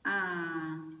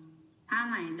 ผ้าไ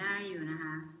หมได้อยู่นะค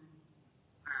ะ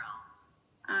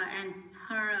and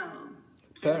pearl.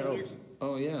 Pearls.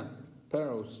 Oh yeah,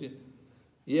 pearls.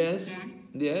 Yes,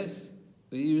 yes.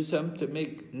 We use them to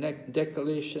make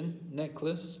decoration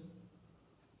necklace.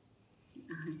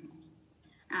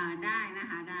 ได้นะ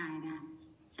คะได้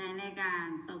ใช้ในการ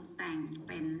ตกแต่ง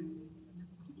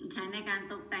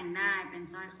ได้เป็น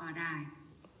สร้อยคอได้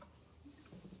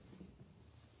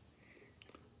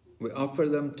We offer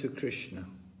them to Krishna.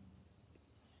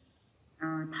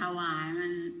 ถวา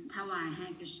ยให้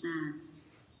กฤษณา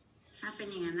ถ้าเป็น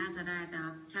อย่างนั้นน่าจะได้แต่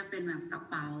ถ้าเป็นแบบกระ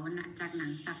เป๋าจากหนั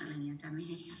งสัตว์อะไรเงี้ยจะไม่ใ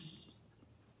ห้ใช้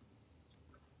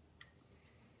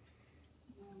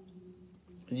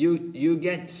You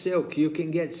get silk. You can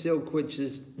get silk which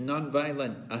is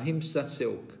non-violent, ahimsa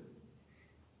silk.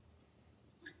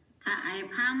 ค่ะไอ้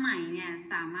ผ้าไหมเนี่ย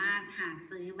สามารถหา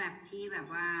ซื้อแบบที่แบบ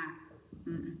ว่า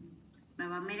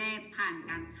ไม่ได้ผ่าน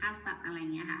การฆ่าสัตว์อะไร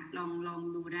เงี้ยค่ะลอง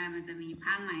ดูได้มันจะมี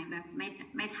ผ้าไหมแบบ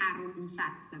ไม่ทารุณสั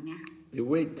ตว์แบบเนี้ยค่ะ You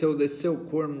wait till the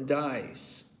silkworm dies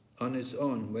on its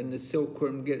own. When the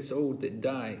silkworm gets old, it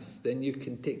dies. Then you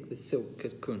can take the silk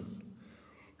cocoon.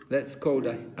 That's called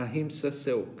ahimsa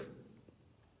silk.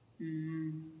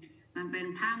 มันเป็น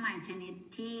ผ้าไหมชนิด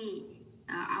ที่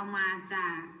เอามาจา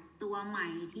กตัวไหม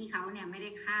ที่เขาเนี่ยไม่ได้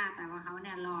ฆ่าแต่ว่าเขาเ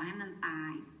นี่ยรอให้มันตา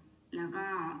ยแล้วก็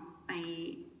ไป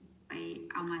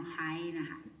เอามาใช้นะ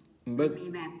คะมี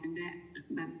แบบนั้นด้วย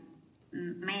แบบ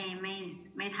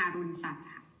ไม่ทารุณสัตว์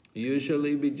ค่ะ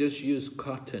Usually we just use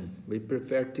cotton. We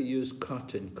prefer to use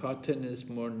cotton. Cotton is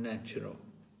more natural.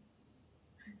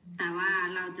 แต่ว่า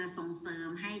เราจะส่งเสริม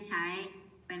ให้ใช้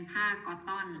เป็นผ้ากอตต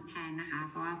อนแทนนะคะ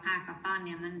เพราะว่าผ้ากอตตอนเ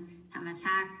นี่ยมันธรรมช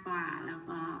าติกว่าแล้ว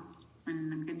ก็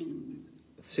มันก็ดี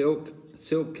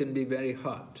Silk can be very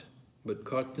hot, but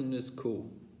cotton is cool.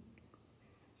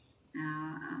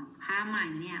 ผ้าไหม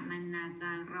เนี่ยมันจ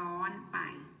ะร้อนไป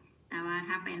แต่ว่า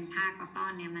ถ้าเป็นผ้ากอตตอ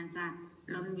นเนี่ยมันจะ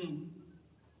ลมเย็น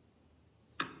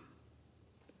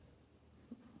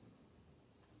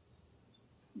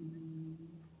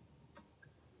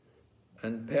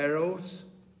And pearls,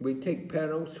 we take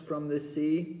pearls from the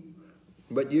sea,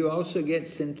 but you also get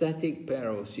synthetic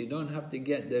pearls. You don't have to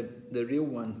get the real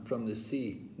one from the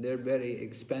sea. They're very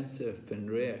expensive and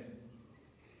rare.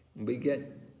 We get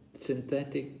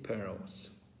synthetic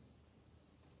pearls.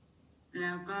 แ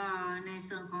ล้วก็ใน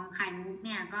ส่วนของไข่มุกเ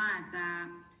นี่ยก็อาจจะ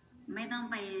ไม่ต้อง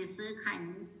ไปซื้อไข่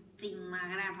มุกจริงมา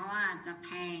ก็ได้เพราะว่าจะแพ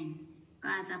งก็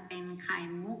อาจจะเป็นไข่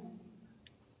มุก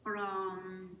ปลอม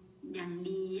อย่าง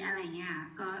ดีอะไรเงี้ย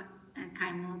ก็ไข่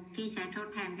มุกที่ใช้ทด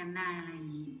แทนกันได้อะไรอย่า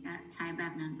งนี้ก็ใช้แบ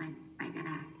บนั้นไปก็ไ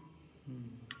ด้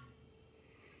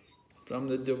From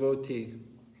the devotee.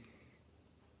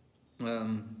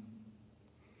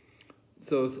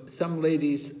 So some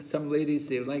ladies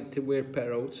they like to wear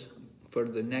pearls for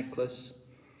the necklace,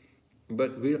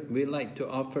 but we like to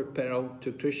offer pearl to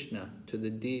Krishna, to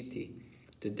the deity,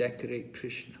 to decorate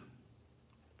Krishna.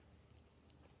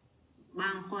 บ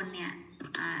างคนเนี่ย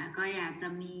ก็อยากจะ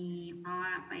มีเพราะว่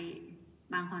าไป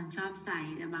บางคนชอบใส่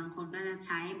แต่บางคนก็จะใ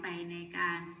ช้ไปในก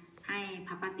ารให้พ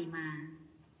ระปฏิมา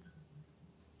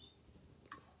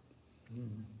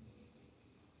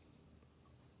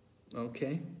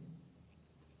Okay.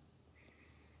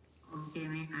 โอเค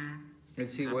ไหมคะ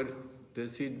Does he what?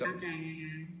 Does he? เข้าใจนะค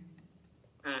ะ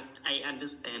I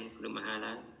understand, Guru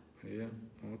Maharaj. Yeah.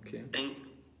 Okay.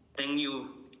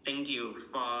 Thank you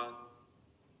for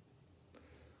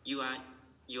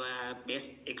your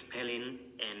best experience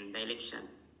and direction.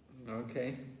 Okay.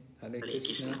 Hare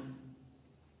Krishna.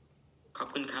 ขอบ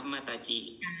คุณครับมาตาจี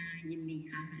ยินดี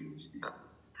ค่ะ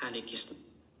Hare Krishna.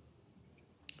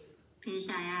 พี่ช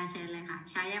ายาเชิญเลยค่ะ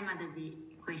ชายามาตาจี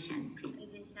question please.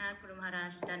 Guru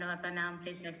Maharaj, Dhanavad Pranam,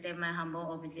 please accept my humble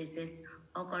obeisances.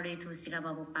 All glory to Srila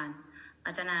Prabhupada. อ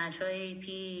าจารย์ช่วย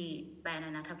พี่แปลหน่อ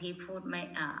ยนะถ้าพี่พูดไม่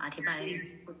อธิบาย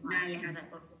พูดไม่เข้าใจ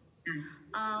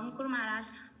Guru Maharaj,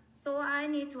 so I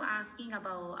need to asking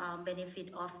about benefit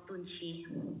of tunchi.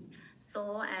 So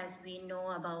as we know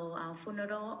about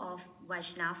funeral of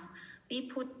Vaishnava, we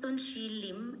put tunchi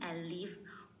limb and leaf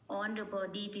on the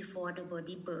body before the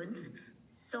body burns.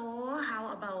 So how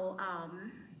about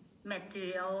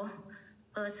material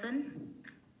person?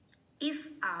 If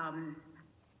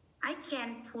I can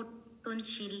put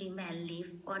tunchi limb and leaf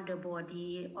on the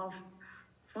body of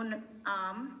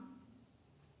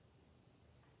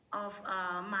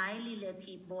my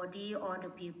relative body or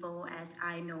the people as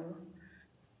I know,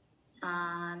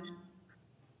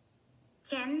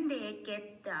 can they get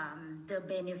the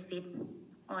benefit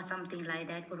or something like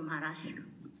that, Guru Maharaj?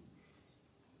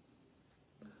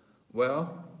 Well,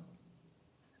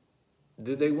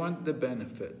 do they want the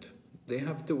benefit? They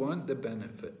have to want the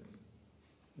benefit.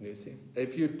 You see,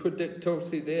 if you put it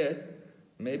totally there,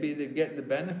 maybe they get the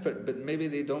benefit, but maybe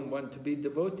they don't want to be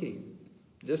devotee.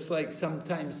 Just like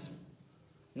sometimes,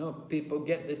 people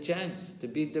get the chance to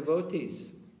be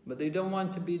devotees, but they don't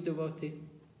want to be devotee.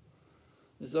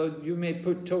 So you may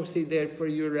put Tosi there for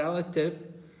your relative,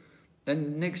 and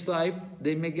next life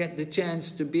they may get the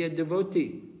chance to be a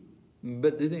devotee.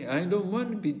 But they think, I don't want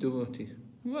to be devotee.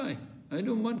 Why? I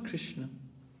don't want Krishna.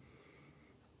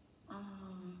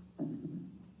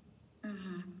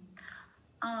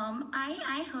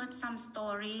 I heard some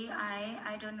story.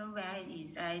 I don't know where it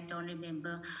is. I don't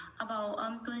remember about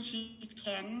tunchi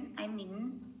can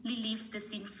relieve the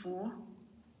sinful.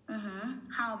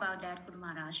 How about that, Guru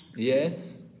Maharaj?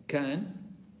 Yes, can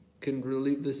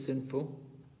relieve the sinful.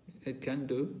 It can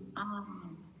do.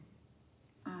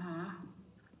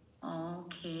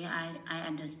 Okay, I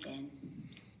understand.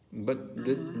 But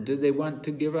do they want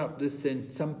to give up the sin?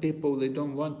 Some people, they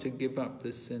don't want to give up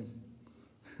the sin.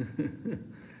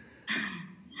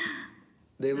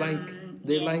 They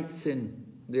like sin.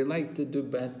 They like to do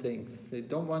bad things. They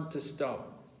don't want to stop.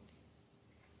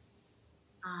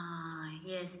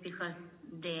 Yes, because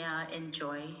they are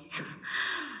enjoy.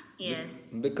 Yes.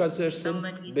 Because they're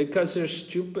because they're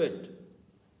stupid.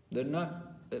 They're not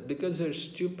because they're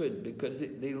stupid. Because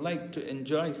they like to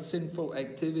enjoy sinful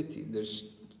activity. They're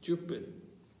stupid.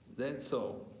 That's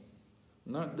all.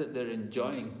 Not that they're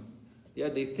enjoying. Yeah,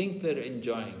 they think they're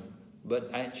enjoying,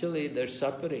 but actually they're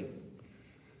suffering.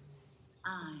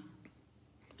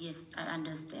 Yes, I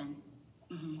understand.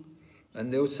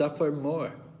 And they'll suffer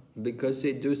more because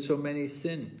they do so many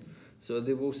sin. So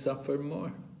they will suffer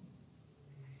more.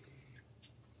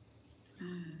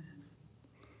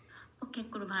 Okay,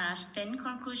 Guru Maharaj. Then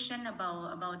conclusion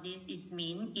about this is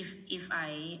if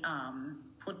I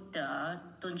put the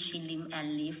tunchi limb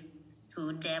and leaf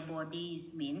to their body is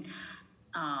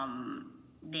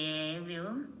they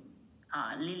will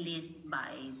release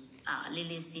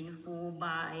sinful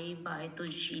by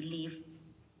tunchi leaf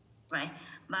right?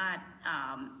 But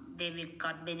they will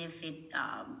got benefit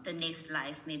the next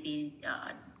life, maybe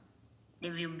they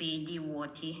will be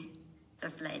devotee,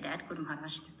 just like that, Guru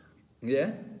Maharaj.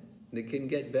 Yeah, they can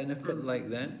get benefit like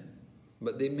that,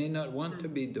 but they may not want to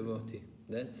be devotee.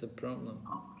 That's the problem.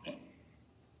 Okay.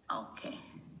 Okay.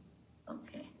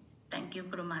 Okay. Thank you,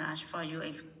 Guru Maharaj, for your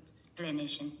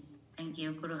explanation. Thank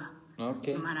you, Guru.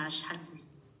 Okay. Guru Maharaj.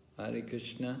 Hare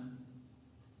Krishna.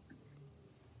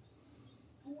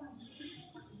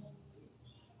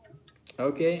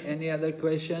 Okay, any other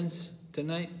questions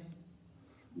tonight?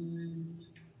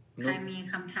 ใครมี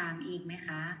คำถามอีกไหมค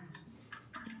ะ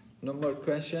No more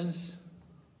questions?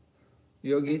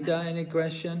 Yogita, any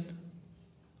question?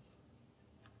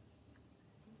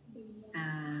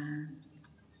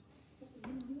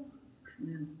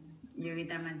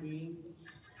 Yogita Maji.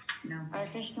 No.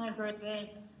 Krishna Gurudev.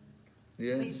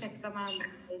 Yes. Please examine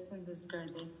the lessons this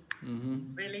Gurudev.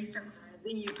 Really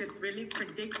surprising. You could really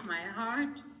predict my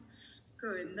heart.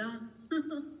 Good. No.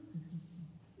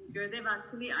 Gurudev,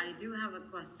 actually, I do have a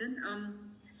question.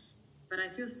 But I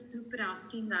feel stupid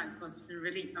asking that question.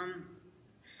 Really.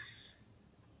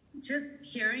 Just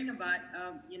hearing about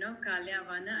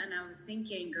Kalyavana, and I was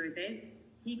thinking, Gurudev,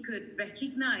 he could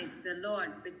recognize the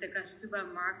Lord with the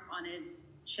Kastuba mark on his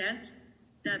chest,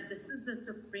 that this is the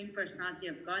Supreme Personality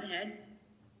of Godhead,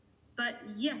 but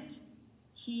yet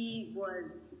he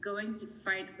was going to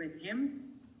fight with him.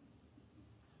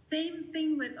 Same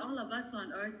thing with all of us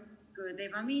on earth,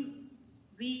 Gurudev. I mean,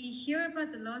 we hear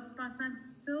about the Lord's pastime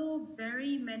so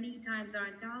very many times our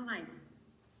entire life,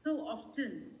 so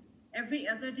often, every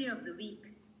other day of the week.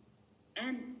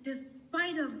 And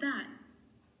despite of that,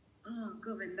 oh,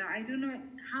 Govinda, I don't know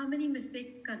how many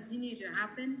mistakes continue to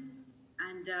happen.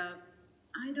 And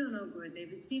I don't know,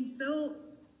 Gurudev, it seems so,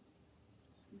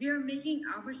 we are making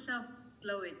ourselves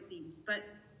slow, it seems, but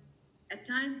at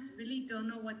times really don't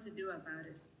know what to do about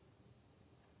it.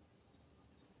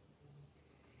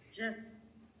 Just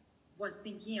was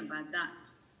thinking about that.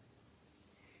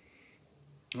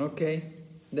 Okay,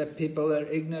 that people are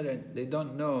ignorant, they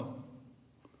don't know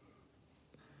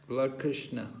Lord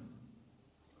Krishna.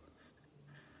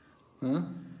 Huh?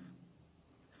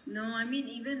 No, I mean,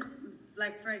 even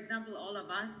like, for example, all of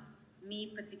us,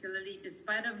 me particularly,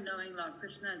 despite of knowing Lord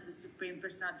Krishna as the Supreme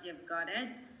Personality of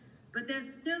Godhead, but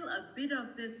there's still a bit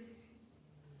of this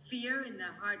fear in the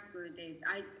heart,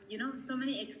 Gurudev. So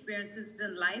many experiences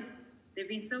in life, they've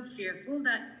been so fearful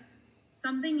that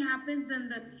something happens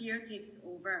and that fear takes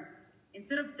over.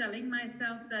 Instead of telling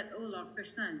myself that, oh, Lord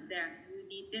Krishna is there, you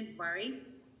needn't worry,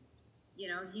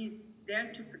 he's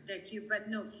there to protect you, but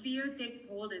no, fear takes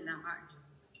hold in the heart.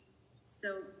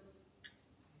 So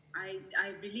I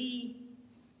really,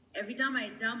 every time I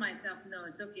tell myself, no,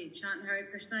 it's okay, chant Hare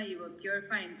Krishna, you will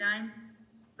purify in time.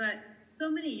 But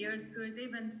so many years,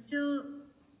 Gurudev, and still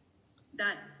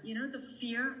that, the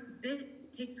fear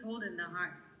bit takes hold in the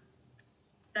heart.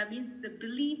 That means the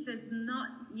belief is not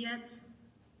yet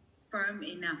firm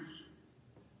enough.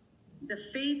 The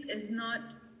faith is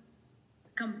not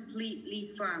completely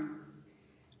firm.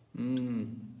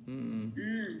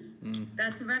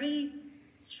 That's a very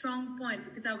strong point,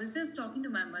 because I was just talking to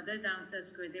my mother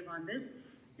downstairs, Gurudev, on this,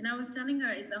 and I was telling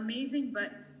her it's amazing,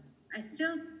 but I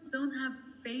still don't have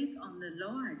faith on the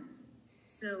Lord.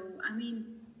 So, I mean,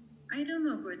 I don't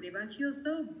know, Gurudev, I feel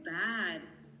so bad.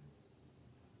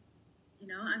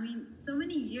 I mean, so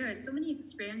many years, so many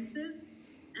experiences,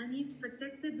 and he's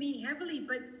protected me heavily,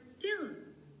 but still,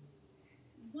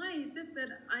 why is it that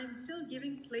I'm still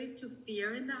giving place to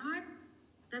fear in the heart?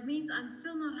 That means I'm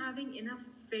still not having enough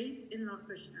faith in Lord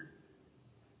Krishna.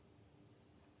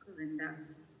 Govinda,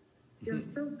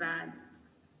 feels so bad.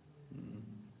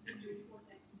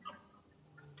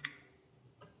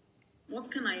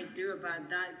 What can I do about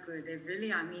that, Gurudev?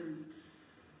 Really, I mean,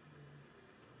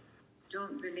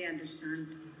 don't really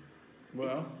understand.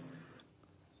 Well,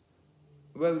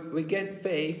 we get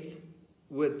faith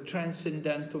with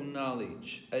transcendental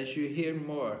knowledge. As you hear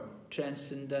more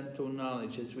transcendental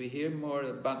knowledge, as we hear more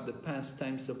about the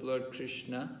pastimes of Lord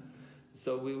Krishna,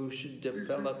 so we should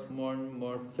develop more and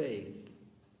more faith.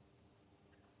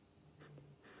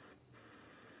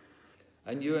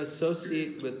 And you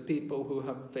associate with people who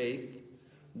have faith,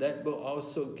 that will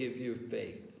also give you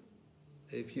faith.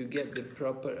 If you get the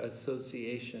proper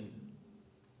association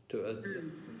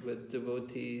with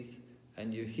devotees,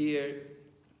 and you hear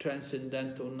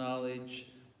transcendental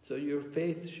knowledge, so your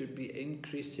faith should be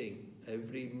increasing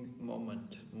every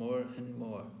moment, more and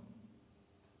more.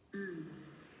 And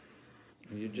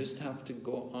you just have to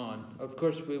go on. Of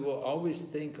course, we will always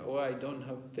think, oh, I don't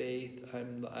have faith,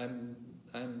 I'm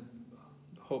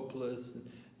hopeless.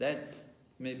 That's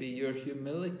maybe your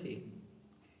humility.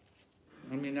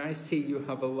 I mean, I see you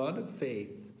have a lot of faith.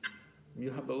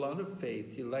 You have a lot of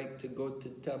faith. You like to go to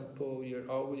temple. You're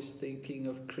always thinking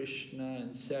of Krishna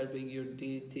and serving your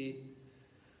deity.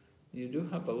 You do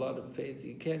have a lot of faith.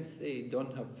 You can't say you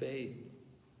don't have faith.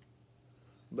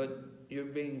 But you're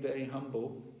being very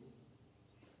humble.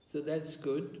 So that's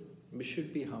good. We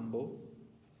should be humble.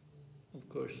 Of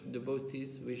course,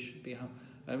 devotees, we should be humble.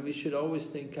 And we should always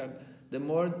think, the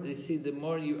more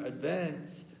you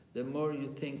advance, the more you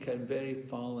think I'm very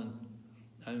fallen.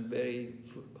 I'm very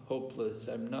hopeless.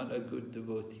 I'm not a good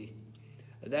devotee.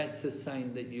 That's a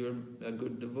sign that you're a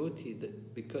good devotee,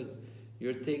 because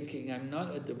you're thinking, I'm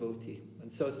not a devotee.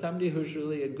 And so somebody who's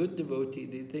really a good devotee,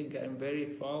 they think, I'm very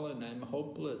fallen, I'm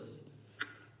hopeless.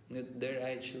 They're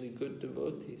actually good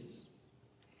devotees.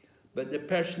 But the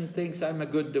person thinks, I'm a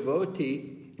good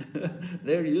devotee,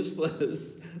 they're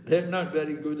useless. They're not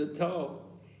very good at all.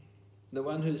 The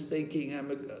one who's thinking,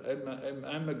 I'm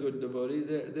a good devotee,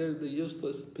 they're the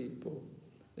useless people.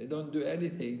 They don't do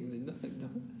anything.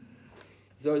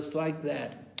 So it's like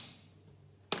that.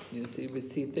 You see, we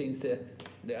see things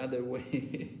the other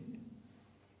way.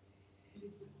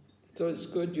 So it's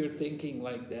good you're thinking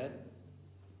like that.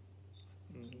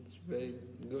 It's very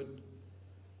good.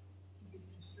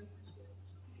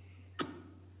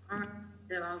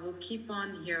 So I will keep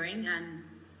on hearing, and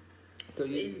so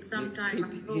in some time I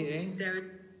hope hearing? there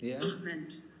is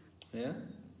movement. Yeah?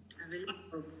 I really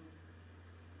hope.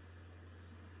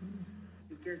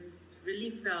 Because really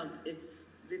felt, if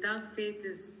without faith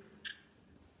is,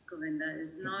 Govinda,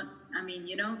 is not, I mean,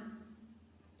 you know.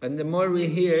 And the more we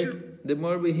hear, the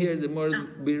more we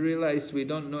realize we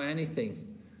don't know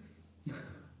anything.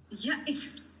 Yeah,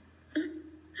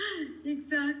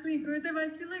 exactly, Gurudev. I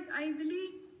feel like I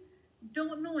really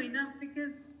don't know enough,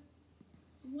 because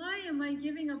why am I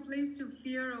giving a place to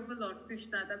fear over Lord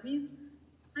Krishna? That means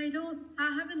I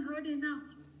haven't heard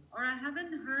enough, or I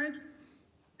haven't heard,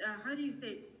 how do you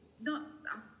say, not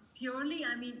purely,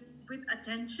 I mean, with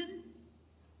attention,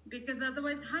 because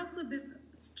otherwise how could this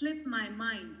slip my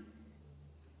mind?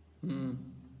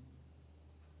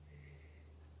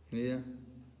 Yeah.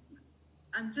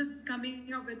 I'm just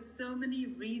coming up with so many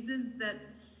reasons that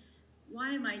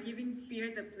why am I giving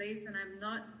fear the place and I'm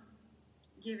not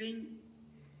giving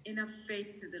enough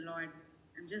faith to the Lord?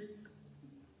 I'm just,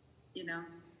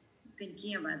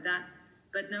 thinking about that.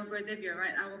 But no, Gurudev, you're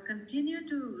right. I will continue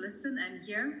to listen and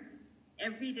hear.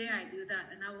 Every day I do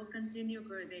that, and I will continue,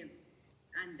 Gurudev.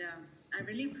 And I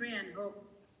really pray and hope,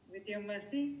 with your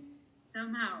mercy,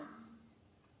 somehow,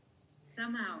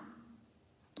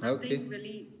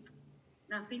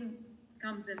 nothing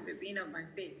comes in between of my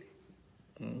faith.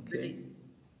 Okay. Really.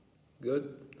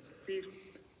 Good. Please.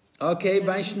 Okay,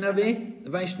 Vaishnavi.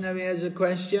 Vaishnavi has a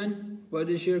question. What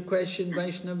is your question,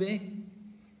 Vaishnavi?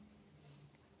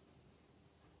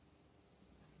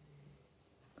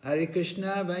 Hare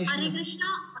Krishna, Vaishnavi.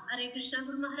 Hare Krishna,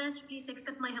 Guru Maharaj, please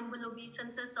accept my humble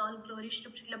obeisances. All glories to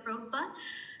Srila Prabhupada.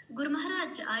 Guru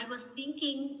Maharaj, I was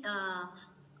thinking,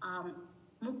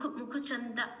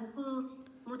 Mucukunda,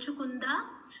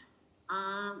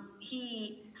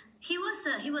 he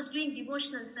was doing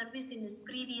devotional service in his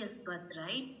previous birth,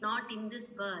 right? Not in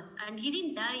this birth, and he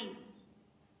didn't die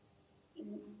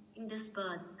in this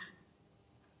birth.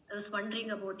 I was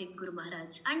wondering about it, Guru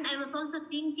Maharaj. And I was also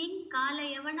thinking, Kala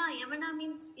Yavana. Yavana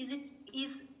means,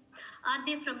 are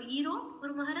they from Europe,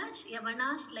 Guru Maharaj?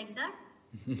 Yavanas like that?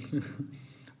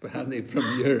 Are they from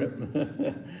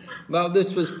Europe? Well,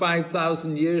 this was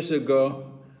 5,000 years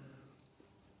ago.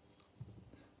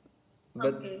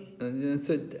 But, okay.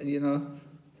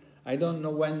 I don't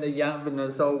know when the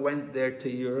Yavanas all went there to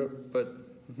Europe, but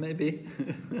maybe.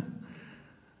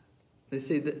 They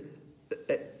say that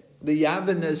the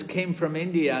Yavanas came from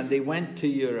India and they went to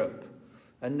Europe,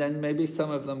 and then maybe some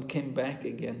of them came back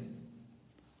again.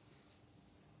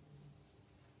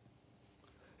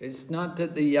 It's not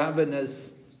that the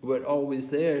Yavanas were always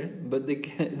there, but they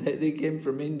came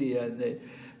from India and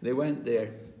they went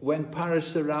there. When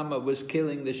Parasurama was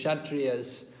killing the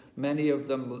Kshatriyas, many of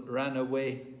them ran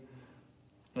away.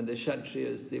 And the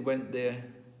Kshatriyas, they went there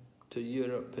to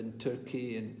Europe and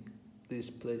Turkey and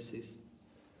these places.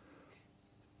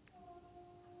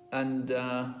 And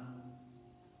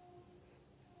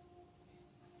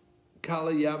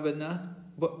Kala Yavana,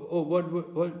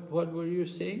 what were you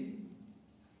saying?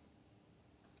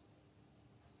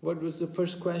 What was the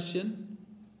first question?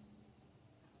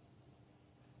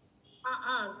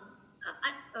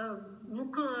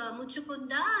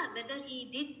 Mucukunda, whether he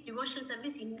did devotional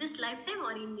service in this lifetime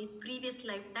or in his previous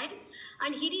lifetime,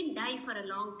 and he didn't die for a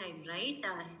long time, right?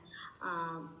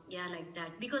 Yeah, like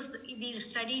that. Because we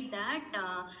studied that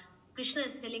Krishna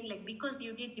is telling like because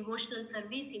you did devotional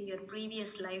service in your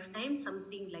previous lifetime,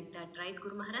 something like that, right,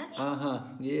 Guru Maharaj?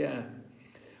 Yeah.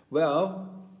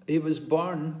 Well, he was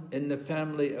born in the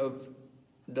family of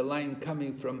the line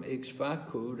coming from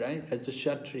Ikshvaku, right, as a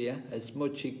Kshatriya, as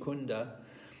Mucukunda.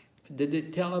 Did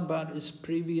it tell about his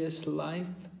previous life?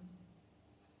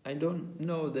 I don't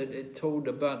know that it told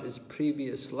about his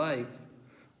previous life,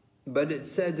 but it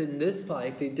said in this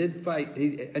life he did fight,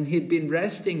 and he'd been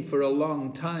resting for a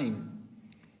long time.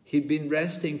 He'd been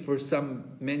resting for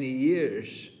many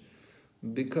years,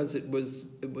 because it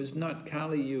was not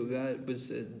Kali Yuga, it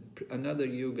was another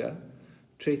Yuga,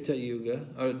 Treta Yuga,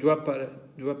 or Dwapara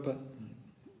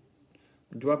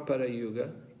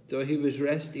Yuga. So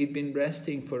he'd been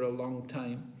resting for a long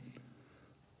time,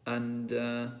 and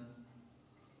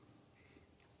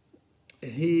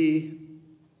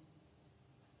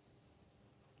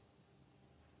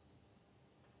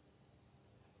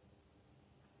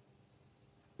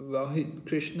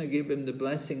Krishna gave him the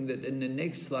blessing that in the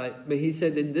next life, but he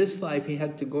said in this life he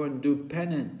had to go and do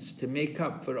penance to make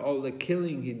up for all the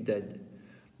killing he did,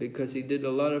 because he did a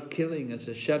lot of killing as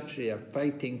a Kshatriya,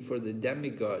 fighting for the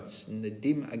demigods and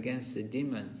against the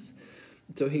demons.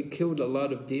 So he killed a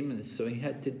lot of demons, so he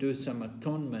had to do some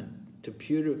atonement to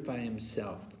purify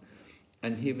himself.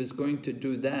 And he was going to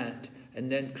do that, and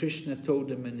then Krishna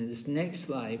told him in his next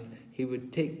life he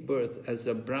would take birth as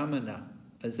a Brahmana,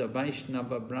 as a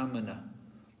Vaishnava Brahmana,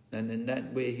 and in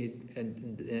that way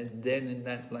and then in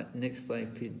that next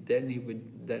life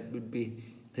that would be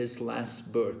his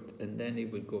last birth, and then he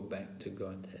would go back to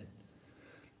Godhead.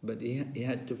 But he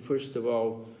had to first of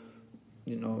all,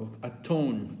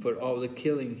 atone for all the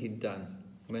killing he'd done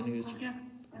when he was.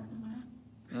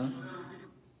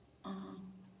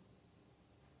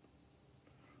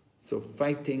 So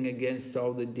fighting against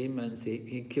all the demons,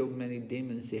 he killed many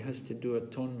demons. He has to do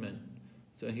atonement.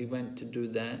 So he went to do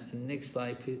that, and next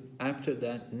life, after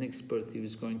that, next birth, he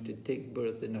was going to take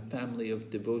birth in a family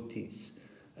of devotees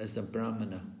as a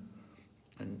Brahmana,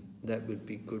 and that would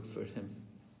be good for him.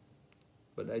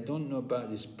 But I don't know about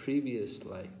his previous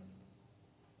life.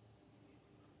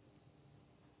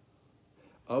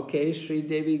 Okay, Sri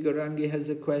Devi Gaurangi has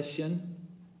a question.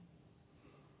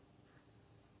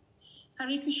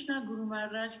 Hare Krishna, Guru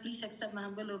Maharaj, please accept my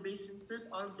humble obeisances.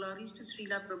 All glories to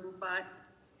Srila Prabhupada.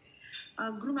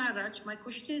 Guru Maharaj, my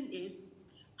question is,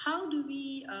 how do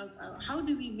we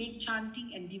make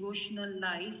chanting and devotional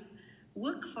life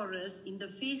work for us in the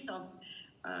face of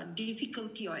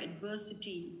difficulty or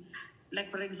adversity? Like,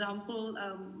 for example,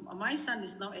 my son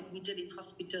is now admitted in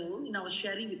hospital, and I was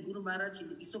sharing with Guru Maharaj in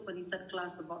the Isopanisad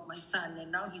class about my son,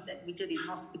 and now he's admitted in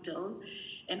hospital,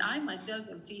 and I myself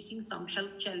am facing some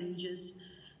health challenges.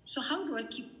 So how do I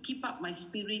keep up my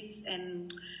spirits?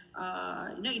 And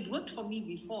it worked for me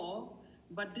before,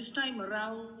 but this time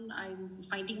around I'm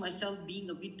finding myself being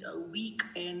a bit weak,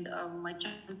 and my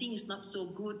chanting is not so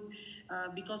good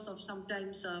because of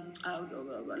sometimes a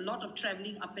lot of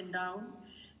traveling up and down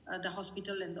the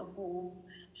hospital and the home.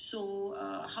 So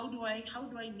how do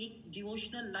I make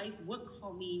devotional life work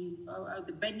for me,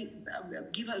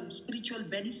 give a spiritual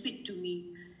benefit to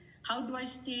me? How do I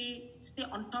stay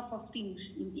on top of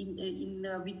things in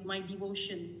with my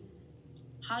devotion?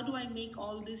 How do I make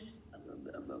all this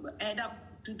add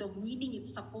up to the meaning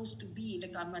it's supposed to be?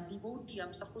 Like, I'm a devotee,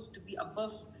 I'm supposed to be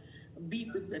above,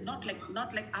 not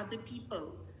like other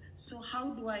people. So how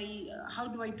do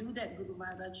I do that, Guru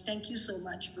Maharaj? Thank you so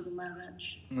much, Guru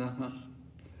Maharaj.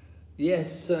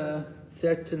 Yes,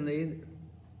 certainly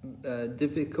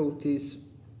difficulties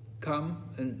come,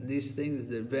 and these things,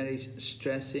 they're very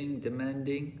stressing,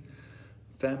 demanding.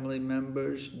 Family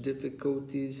members,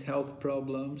 difficulties, health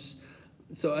problems.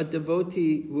 So a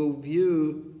devotee will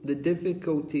view the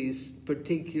difficulties,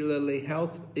 particularly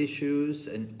health issues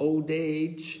and old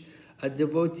age. A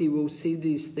devotee will see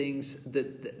these things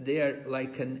that they are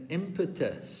like an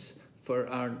impetus for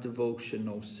our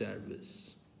devotional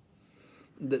service.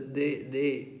 That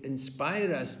they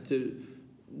inspire us to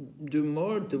do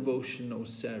more devotional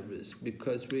service,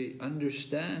 because we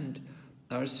understand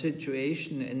our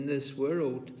situation in this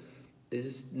world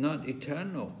is not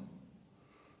eternal.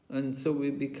 And so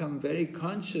we become very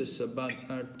conscious about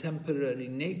our temporary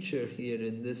nature here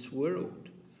in this world.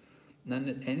 And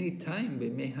at any time we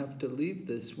may have to leave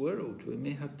this world, we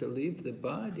may have to leave the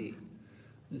body.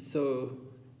 And so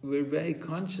we're very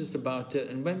conscious about it.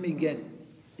 And when we get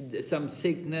some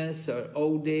sickness or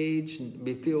old age, and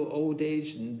we feel old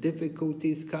age and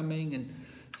difficulties coming and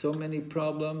so many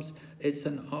problems, it's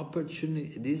an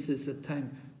opportunity. This is a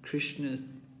time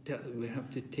we have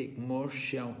to take more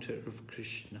shelter of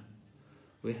Krishna.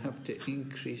 We have to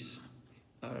increase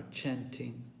our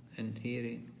chanting and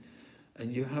hearing,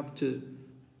 and you have to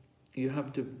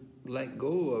let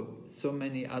go of so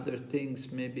many other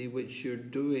things maybe which you're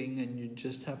doing, and you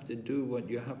just have to do what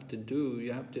you have to do.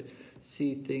 You have to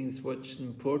see things what's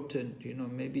important. You know,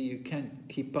 maybe you can't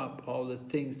keep up all the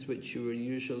things which you were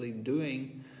usually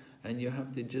doing, and you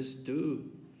have to just do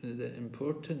the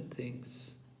important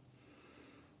things.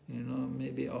 You know,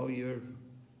 maybe all your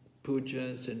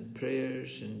pujas and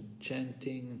prayers and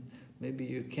chanting, maybe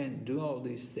you can't do all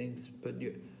these things, but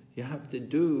you have to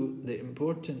do the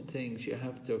important things. You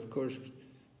have to, of course,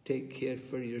 take care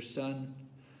for your son,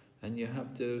 and you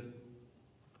have to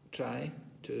try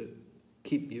to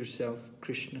keep yourself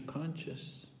Krishna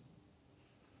conscious.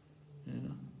 You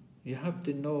know, you have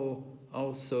to know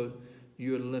also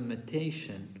your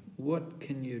limitation. What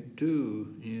can you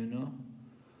do, you know?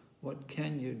 What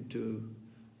can you do?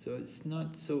 So it's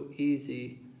not so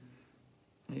easy.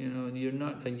 You know, you're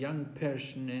not a young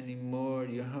person anymore.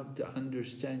 You have to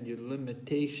understand your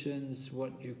limitations,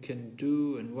 what you can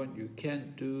do and what you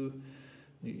can't do.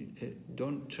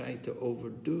 Don't try to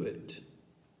overdo it.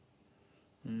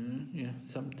 Yeah,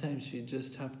 sometimes you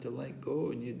just have to let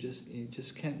go, and you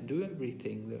just can't do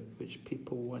everything which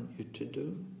people want you to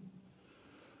do.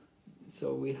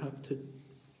 So we have to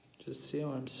just say,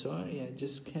 "Oh, I'm sorry, I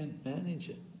just can't manage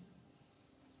it."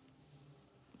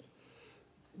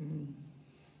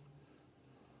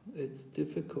 It's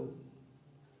difficult.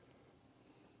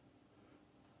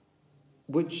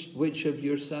 Which of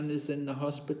your son is in the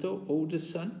hospital?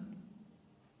 Oldest son?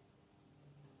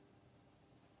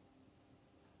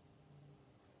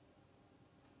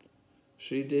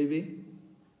 Sri Devi?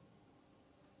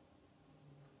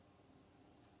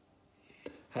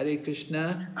 Hare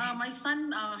Krishna? My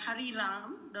son, Hari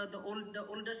Ram, the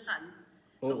older son,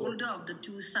 the older of the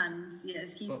two sons,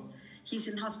 yes, he's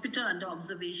in hospital under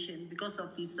observation because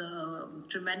of his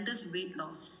tremendous weight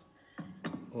loss.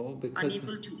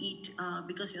 Unable to eat,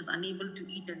 because he was unable to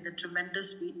eat, and the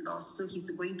tremendous weight loss. So he's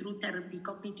going through therapy,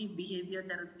 cognitive behavior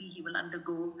therapy he will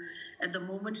undergo. At the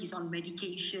moment he's on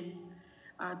medication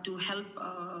to help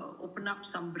open up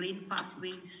some brain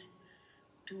pathways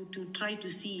to try to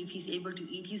see if he's able to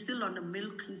eat. He's still on the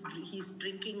milk, he's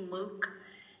drinking milk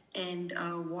and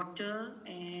water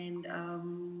and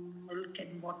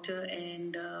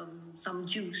some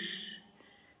juice.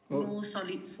 No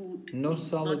solid food. No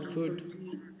solid food.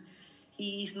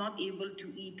 He is not able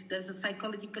to eat. There's a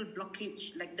psychological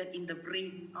blockage like that in the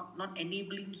brain, not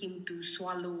enabling him to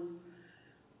swallow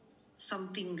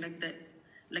something like that,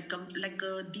 like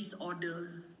a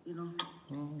disorder, you know,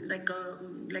 like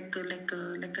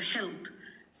a health,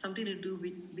 something to do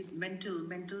with mental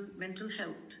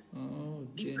health,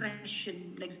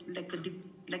 depression,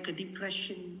 like a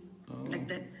depression, like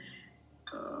that.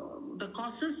 The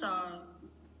causes are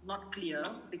not clear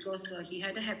because he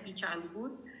had a happy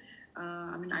childhood.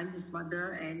 I'm his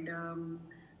mother, and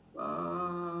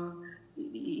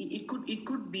it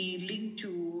could be linked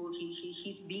to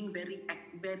he's being very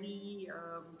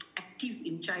active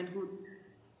in childhood,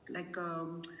 like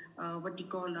what you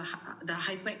call the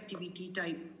hyperactivity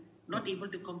type, not able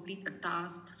to complete a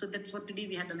task. So that's what today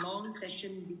we had a long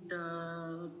session with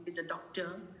the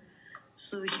doctor.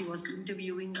 So she was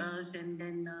interviewing us and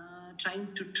then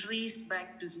trying to trace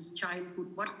back to his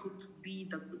childhood what could be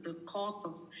the cause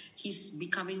of his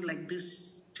becoming like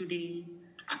this today.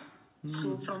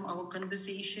 So from our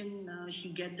conversation, she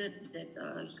gathered that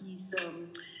he's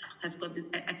has got the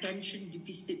attention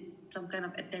deficit, some kind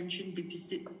of attention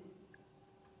deficit.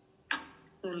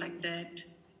 So like that.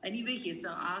 Anyway, he has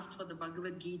asked for the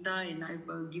Bhagavad Gita, and I've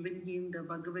given him the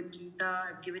Bhagavad Gita.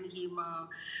 I've given him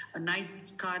a nice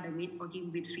card I made for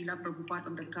him with Srila Prabhupada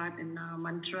on the card, and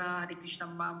mantra, Hare Krishna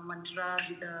mantra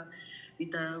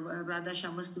with the Radha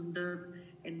Shamasundar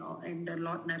and the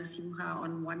Lord Narasimha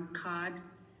on one card.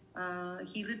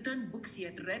 He returned books he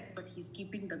had read, but he's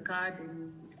keeping the card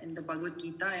and the Bhagavad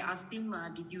Gita. I asked him,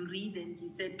 did you read? And he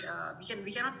said,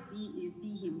 we cannot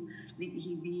see him.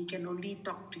 We can only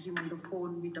talk to him on the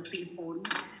phone with a pay phone.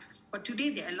 But today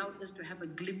they allowed us to have a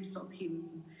glimpse of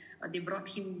him. They brought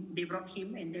him,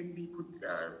 and then he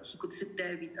could sit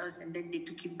there with us, and then they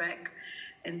took him back.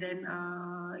 And then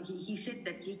he said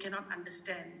that he cannot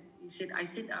understand.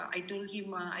 I told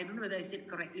him, I don't know whether I said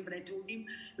correctly, but I told him,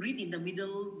 read in the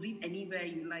middle, read anywhere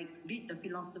you like, read the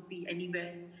philosophy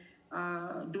anywhere.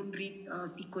 Don't read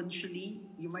sequentially.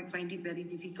 You might find it very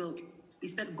difficult.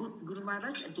 Is that good, Guru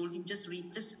Maharaj? I told him, just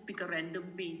read, just pick a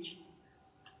random page.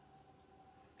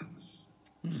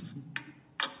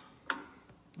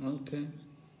 Okay.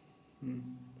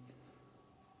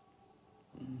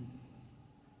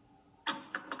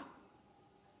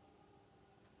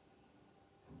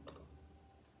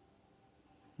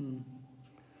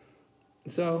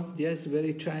 So, yes,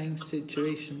 very trying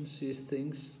situations, these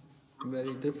things,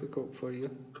 very difficult for you.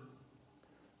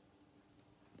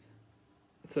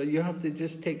 So you have to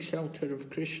just take shelter of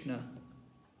Krishna,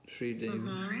 Sri Devi.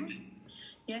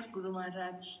 Yes, Guru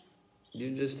Maharaj.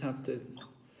 You just have to,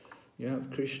 you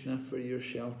have Krishna for your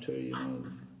shelter, you know.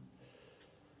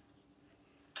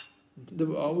 There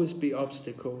will always be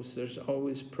obstacles, there's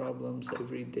always problems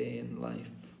every day in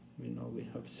life. You know, we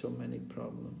have so many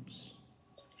problems.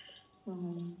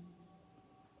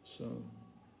 So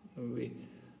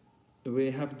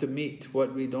we have to meet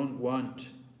what we don't want.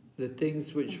 The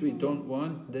things which we don't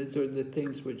want, those are the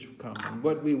things which come. And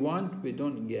what we want, we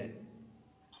don't get.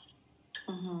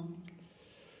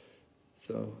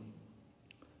 So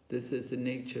this is the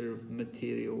nature of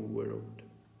material world.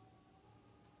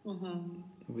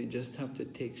 We just have to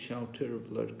take shelter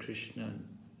of Lord Krishna and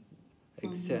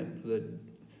accept that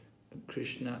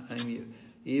Krishna,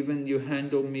 even you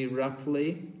handle me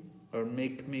roughly or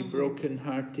make me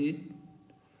broken-hearted,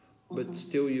 but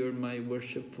still you're my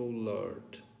worshipful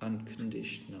Lord,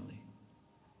 unconditionally.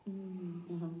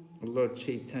 Lord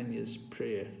Chaitanya's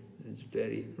prayer is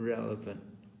very relevant,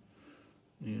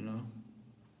 you know,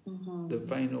 the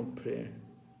final prayer.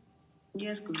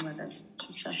 Yes, Guru Maharaj.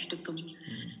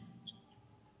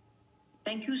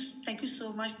 Thank you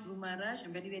so much, Guru Maharaj.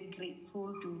 I'm very, very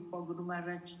grateful for Guru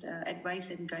Maharaj's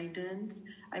advice and guidance.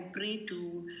 I pray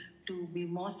to be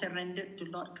more surrendered to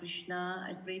Lord Krishna.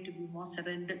 I pray to be more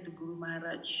surrendered to Guru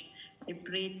Maharaj. I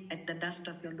pray at the dust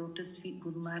of your lotus feet,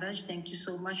 Guru Maharaj. Thank you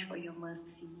so much for your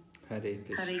mercy. Hare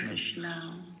Krishna. Hare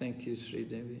Krishna. Thank you, Sri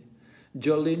Devi.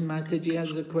 Jolene Mataji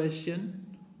has a question.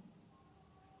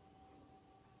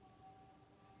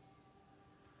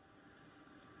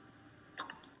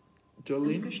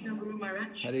 Jolene? Hare Krishna, Guru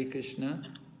Maharaj. Hare Krishna.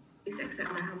 Please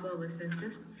accept my humble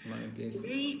obeisances.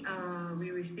 Today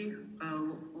we received a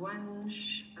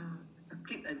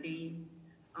clip a day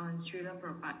on Srila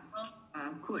Prabhupada's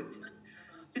quote.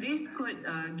 Today's quote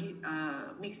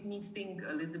makes me think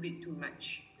a little bit too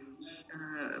much,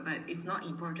 but it's not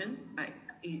important, but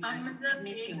it makes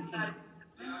me thinking.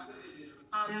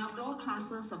 There are 4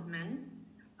 classes of men: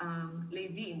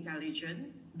 lazy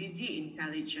intelligent, busy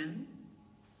intelligent,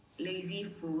 lazy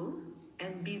fool,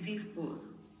 and busy fool.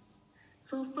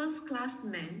 So first class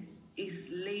man is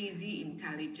lazy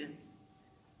intelligent.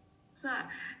 So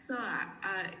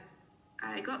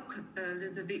I got a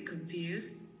little bit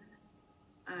confused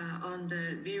on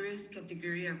the various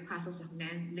category of classes of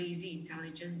men: lazy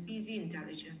intelligent, busy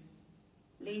intelligent,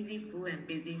 lazy fool, and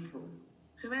busy fool.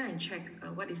 So I went and checked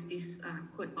what is this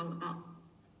quote all about.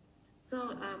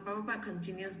 So Prabhupada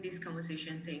continues this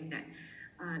conversation saying that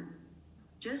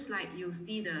just like you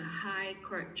see the high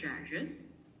court judges,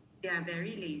 they are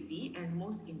very lazy and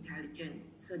most intelligent.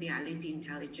 So they are lazy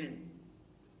intelligent.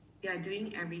 They are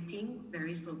doing everything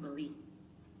very soberly.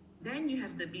 Then you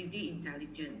have the busy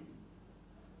intelligent.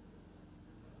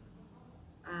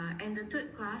 And the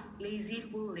third class, lazy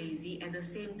fool, lazy, at the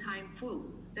same time fool.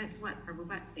 That's what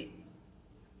Prabhupada said.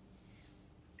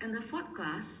 And the fourth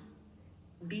class,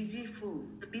 busy fool.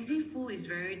 Busy fool is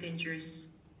very dangerous.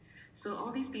 So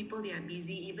all these people, they are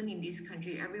busy, even in this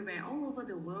country, everywhere, all over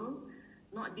the world,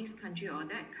 not this country or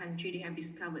that country, they have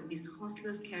discovered this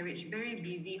horseless carriage, very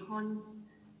busy, horns,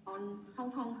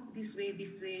 honk, honk, this way,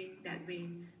 that way.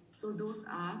 So those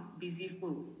are busy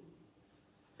fool.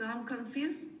 So I'm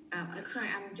confused.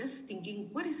 I'm just thinking,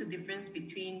 what is the difference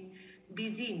between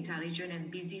busy intelligent and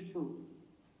busy fool?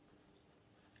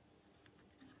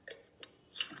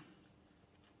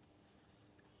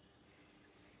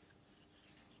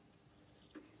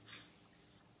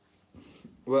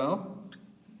 Well,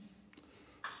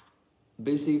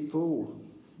 busy fool.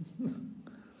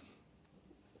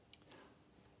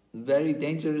 Very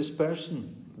dangerous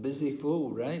person. Busy fool,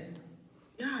 right?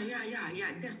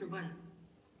 Yeah, that's the one.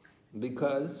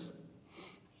 Because,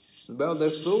 well, they're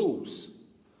fools.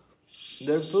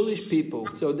 They're foolish people,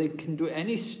 so they can do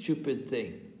any stupid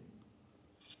thing.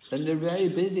 And they're very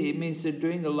busy. It means they're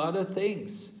doing a lot of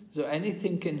things. So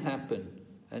anything can happen,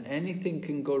 and anything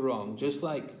can go wrong. Just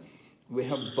like we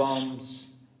have bombs,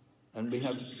 and we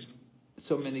have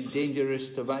so many dangerous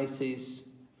devices.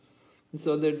 And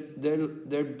so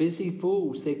they're busy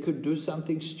fools. They could do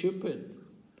something stupid,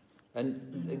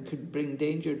 and it could bring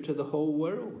danger to the whole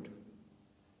world.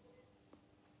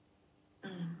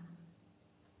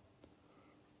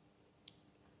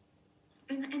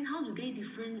 And how do they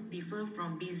differ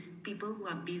from people who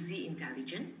are busy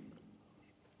intelligent?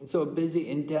 So busy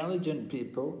intelligent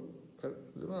people,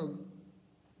 well,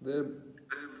 they're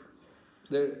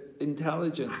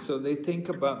intelligent, so they think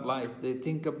about life. They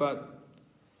think about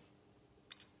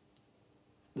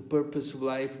the purpose of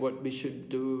life, what we should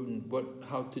do, and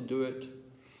how to do it.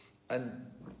 And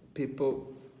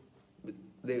people,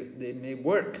 they may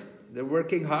work. They're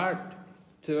working hard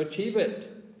to achieve it.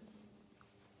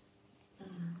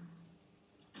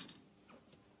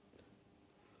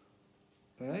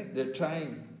 Right? They're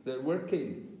trying, they're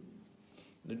working,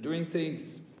 they're doing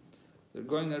things, they're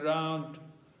going around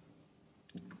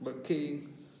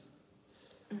working.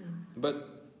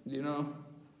 But, you know,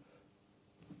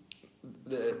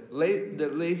 the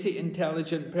lazy,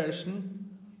 intelligent person,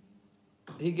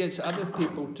 he gets other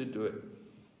people to do it.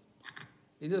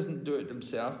 He doesn't do it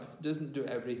himself, he doesn't do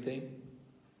everything.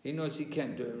 He knows he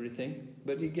can't do everything,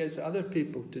 but he gets other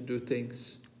people to do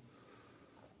things.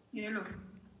 Yeah.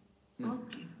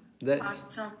 Okay.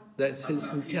 That's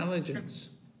his intelligence.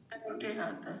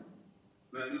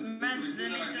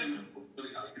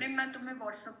 मैं तुम्हें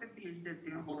WhatsApp पे भेज देती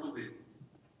हूँ.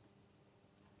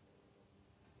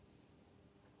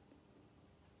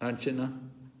 Archana?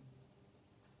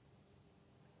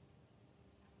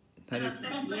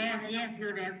 Yes,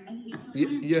 good.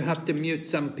 You have to mute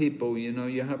some people, you know,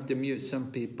 you have to mute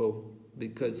some people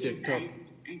because they're talking.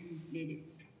 I just did it.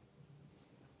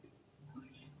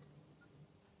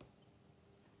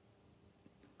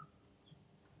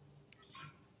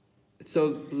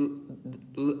 So,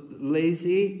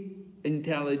 lazy,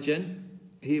 intelligent,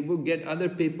 he will get other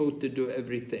people to do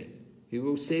everything. He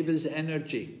will save his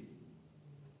energy.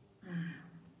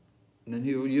 And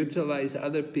he will utilize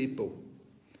other people.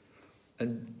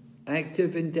 And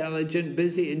active, intelligent,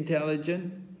 busy,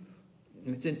 intelligent,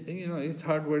 you know, he's a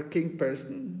hard-working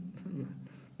person.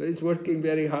 But he's working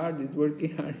very hard,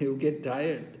 he'll get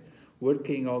tired,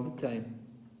 working all the time.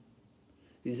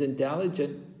 He's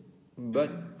intelligent,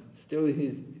 but still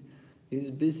he's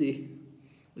busy.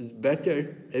 It's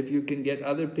better if you can get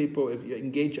other people, if you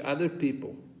engage other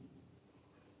people.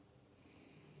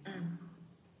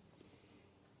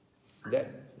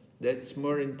 That's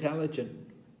more intelligent.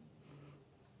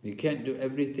 You can't do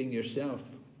everything yourself.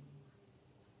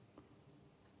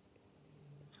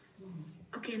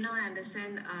 Okay, now I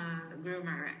understand Guru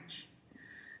Maharaj.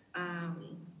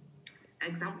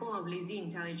 Example of lazy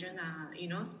intelligent, you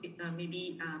know,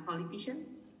 maybe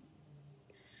politicians.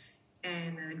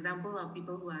 And an example of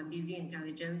people who are busy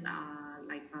intelligence are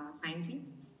like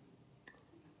scientists.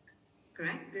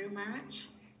 Correct, Guru Maharaj?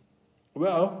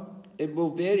 Well, it will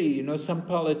vary. You know, some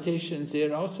politicians,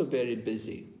 they're also very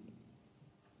busy.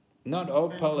 Not all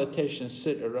politicians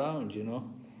sit around, you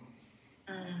know.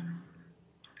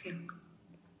 Okay.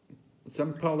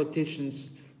 Some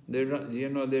politicians, they're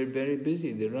very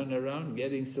busy. They run around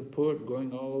getting support,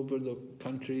 going all over the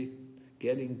country,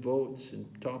 getting votes and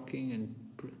talking and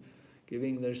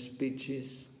giving their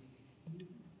speeches.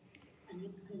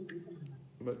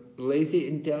 But lazy,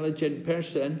 intelligent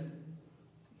person,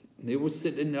 he will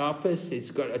sit in the office,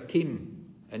 he's got a team,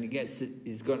 and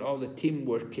he's got all the team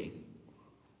working.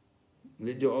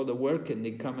 They do all the work and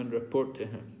they come and report to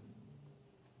him.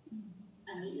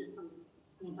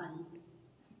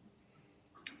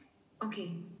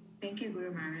 Okay, thank you,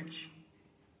 Guru Maharaj.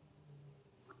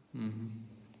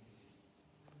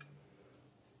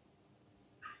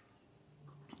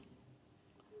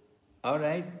 All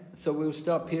right, so we'll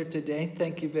stop here today.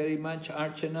 Thank you very much,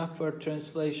 Archana, for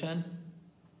translation.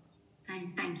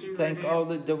 Thank you. Thank all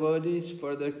the devotees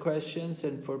for their questions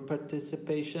and for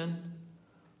participation.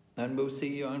 And we'll see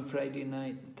you on Friday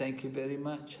night. Thank you very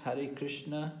much. Hare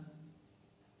Krishna.